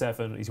won over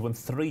 7. He's won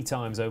 3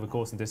 times over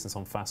course and distance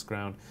on fast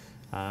ground.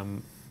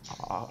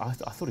 I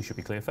thought he should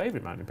be clear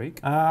favourite, Mountain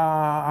Peak.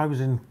 I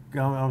was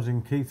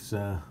in Keith's.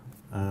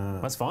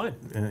 That's fine.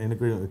 In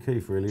agreement with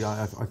Keith, really.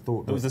 I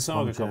thought it was the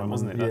Saga comment,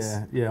 wasn't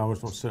it? Yeah. I was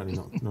certainly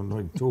not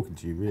even talking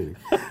to you, really.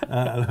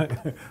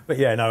 But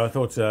yeah, no. I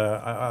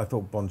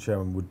thought Bond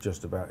Chairman would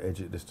just about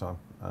edge it this time,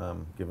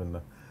 given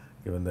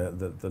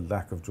the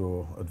lack of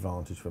draw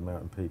advantage for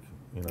Mountain Peak,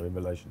 in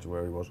relation to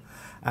where he was.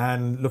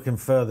 And looking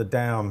further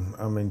down,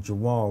 I mean,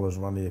 Jawal has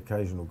run the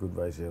occasional good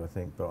race here, I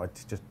think, but I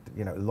just,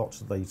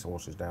 lots of these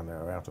horses down there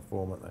are out of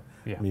form, aren't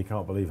they? Yeah. I mean, you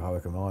can't believe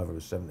Howick Ivor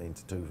was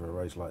 17-2 for a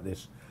race like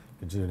this,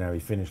 considering how he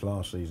finished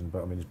last season,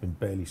 but I mean, he's been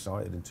barely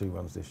sighted in 2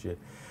 runs this year.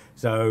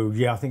 So,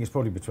 yeah, I think it's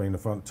probably between the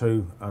front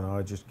 2, and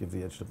I just give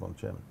the edge to Bond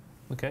Chairman.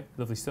 Okay,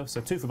 lovely stuff.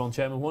 So 2 for Bond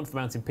Chairman, 1 for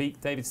Mountain Peak.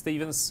 David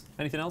Stevens,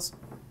 anything else?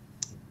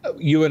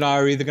 You and I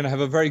are either going to have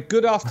a very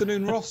good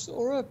afternoon, Ross,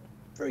 or a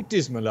very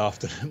dismal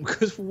afternoon,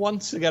 because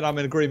once again, I'm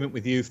in agreement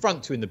with you.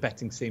 Front 2 in the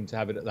betting seem to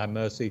have it at their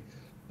mercy,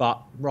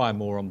 but Ryan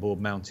Moore on board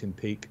Mountain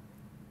Peak.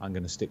 I'm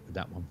going to stick with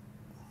that one.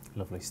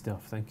 Lovely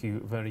stuff. Thank you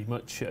very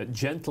much,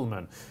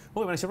 gentlemen.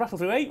 Well, we managed to rattle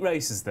through 8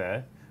 races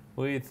there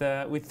with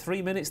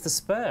 3 minutes to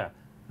spare.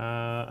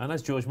 And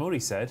as George Murray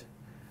said,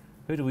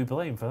 who do we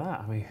blame for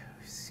that? I mean,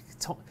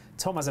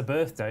 Tom has a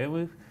birthday and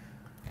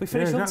we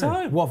finished on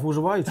time. Waffles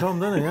away, Tom,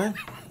 doesn't he, eh?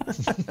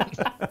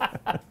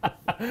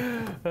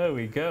 There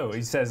we go.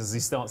 He says as he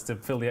starts to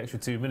fill the extra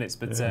 2 minutes.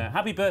 But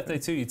happy birthday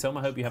to you, Tom.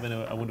 I hope you're having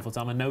a wonderful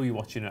time. I know you're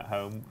watching at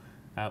home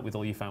with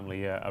all your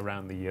family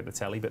around the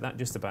telly. But that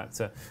just about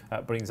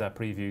brings our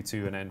preview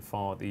to an end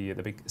for the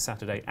big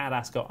Saturday at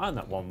Ascot and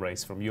that one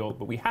race from York.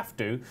 But we have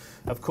to,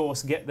 of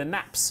course, get the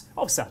naps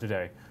of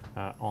Saturday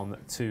on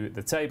to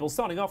the table.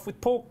 Starting off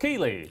with Paul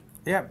Kealy.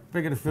 Yeah,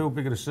 bigger the field,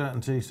 bigger the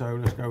certainty. So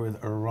let's go with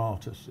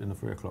Aratus in the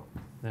 3 o'clock.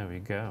 There we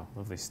go.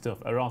 Lovely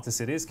stuff.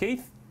 Aratus it is,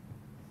 Keith.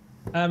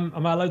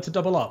 Am I allowed to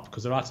double up?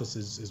 Because Aratus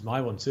is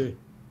my one too.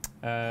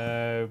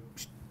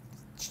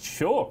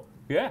 Sure.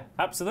 Yeah,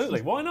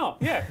 absolutely. Why not?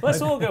 Yeah,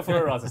 let's all go for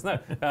Aratus. No.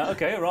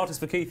 Okay, Aratus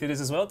for Keith it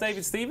is as well.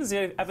 David Stevens, do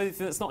you have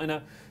anything that's not in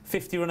a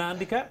 50-run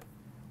handicap?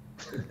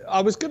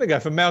 I was going to go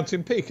for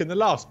Mountain Peak in the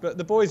last, but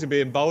the boys are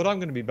being bold. I'm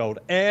going to be bold.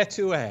 Air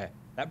to Air.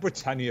 That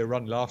Britannia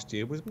run last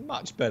year was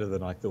much better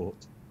than I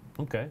thought.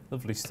 Okay,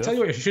 lovely stuff. I'll tell you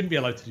what you shouldn't be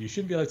allowed to do. You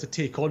shouldn't be allowed to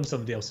take on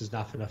somebody else's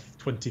nap in a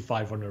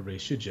 25-runner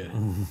race, should you?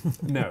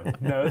 No,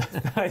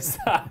 that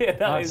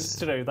is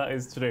true. That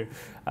is true.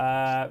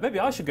 Maybe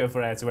I should go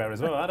for Air to Air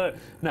as well. I don't.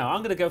 No,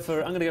 I'm going to go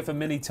for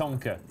Mini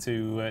Tonka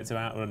to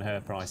outrun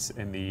her price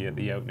in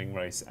the opening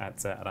race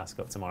at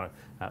Ascot tomorrow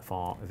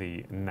for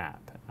the nap.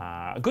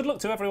 Good luck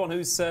to everyone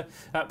who's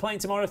playing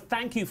tomorrow.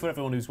 Thank you for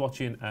everyone who's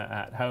watching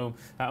at home,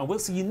 and we'll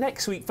see you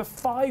next week for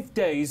 5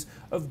 days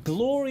of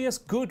glorious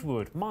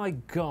Goodwood. My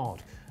God.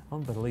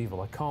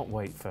 Unbelievable. I can't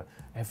wait for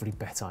every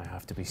bet I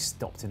have to be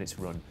stopped in its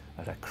run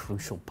at a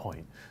crucial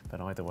point.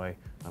 But either way,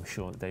 I'm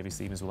sure that David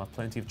Stevens will have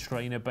plenty of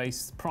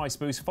trainer-based price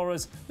boosts for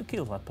us, and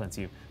Kealy will have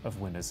plenty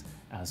of winners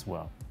as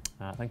well.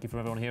 Thank you for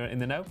everyone here in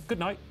the know. Good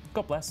night.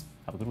 God bless.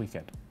 Have a good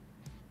weekend.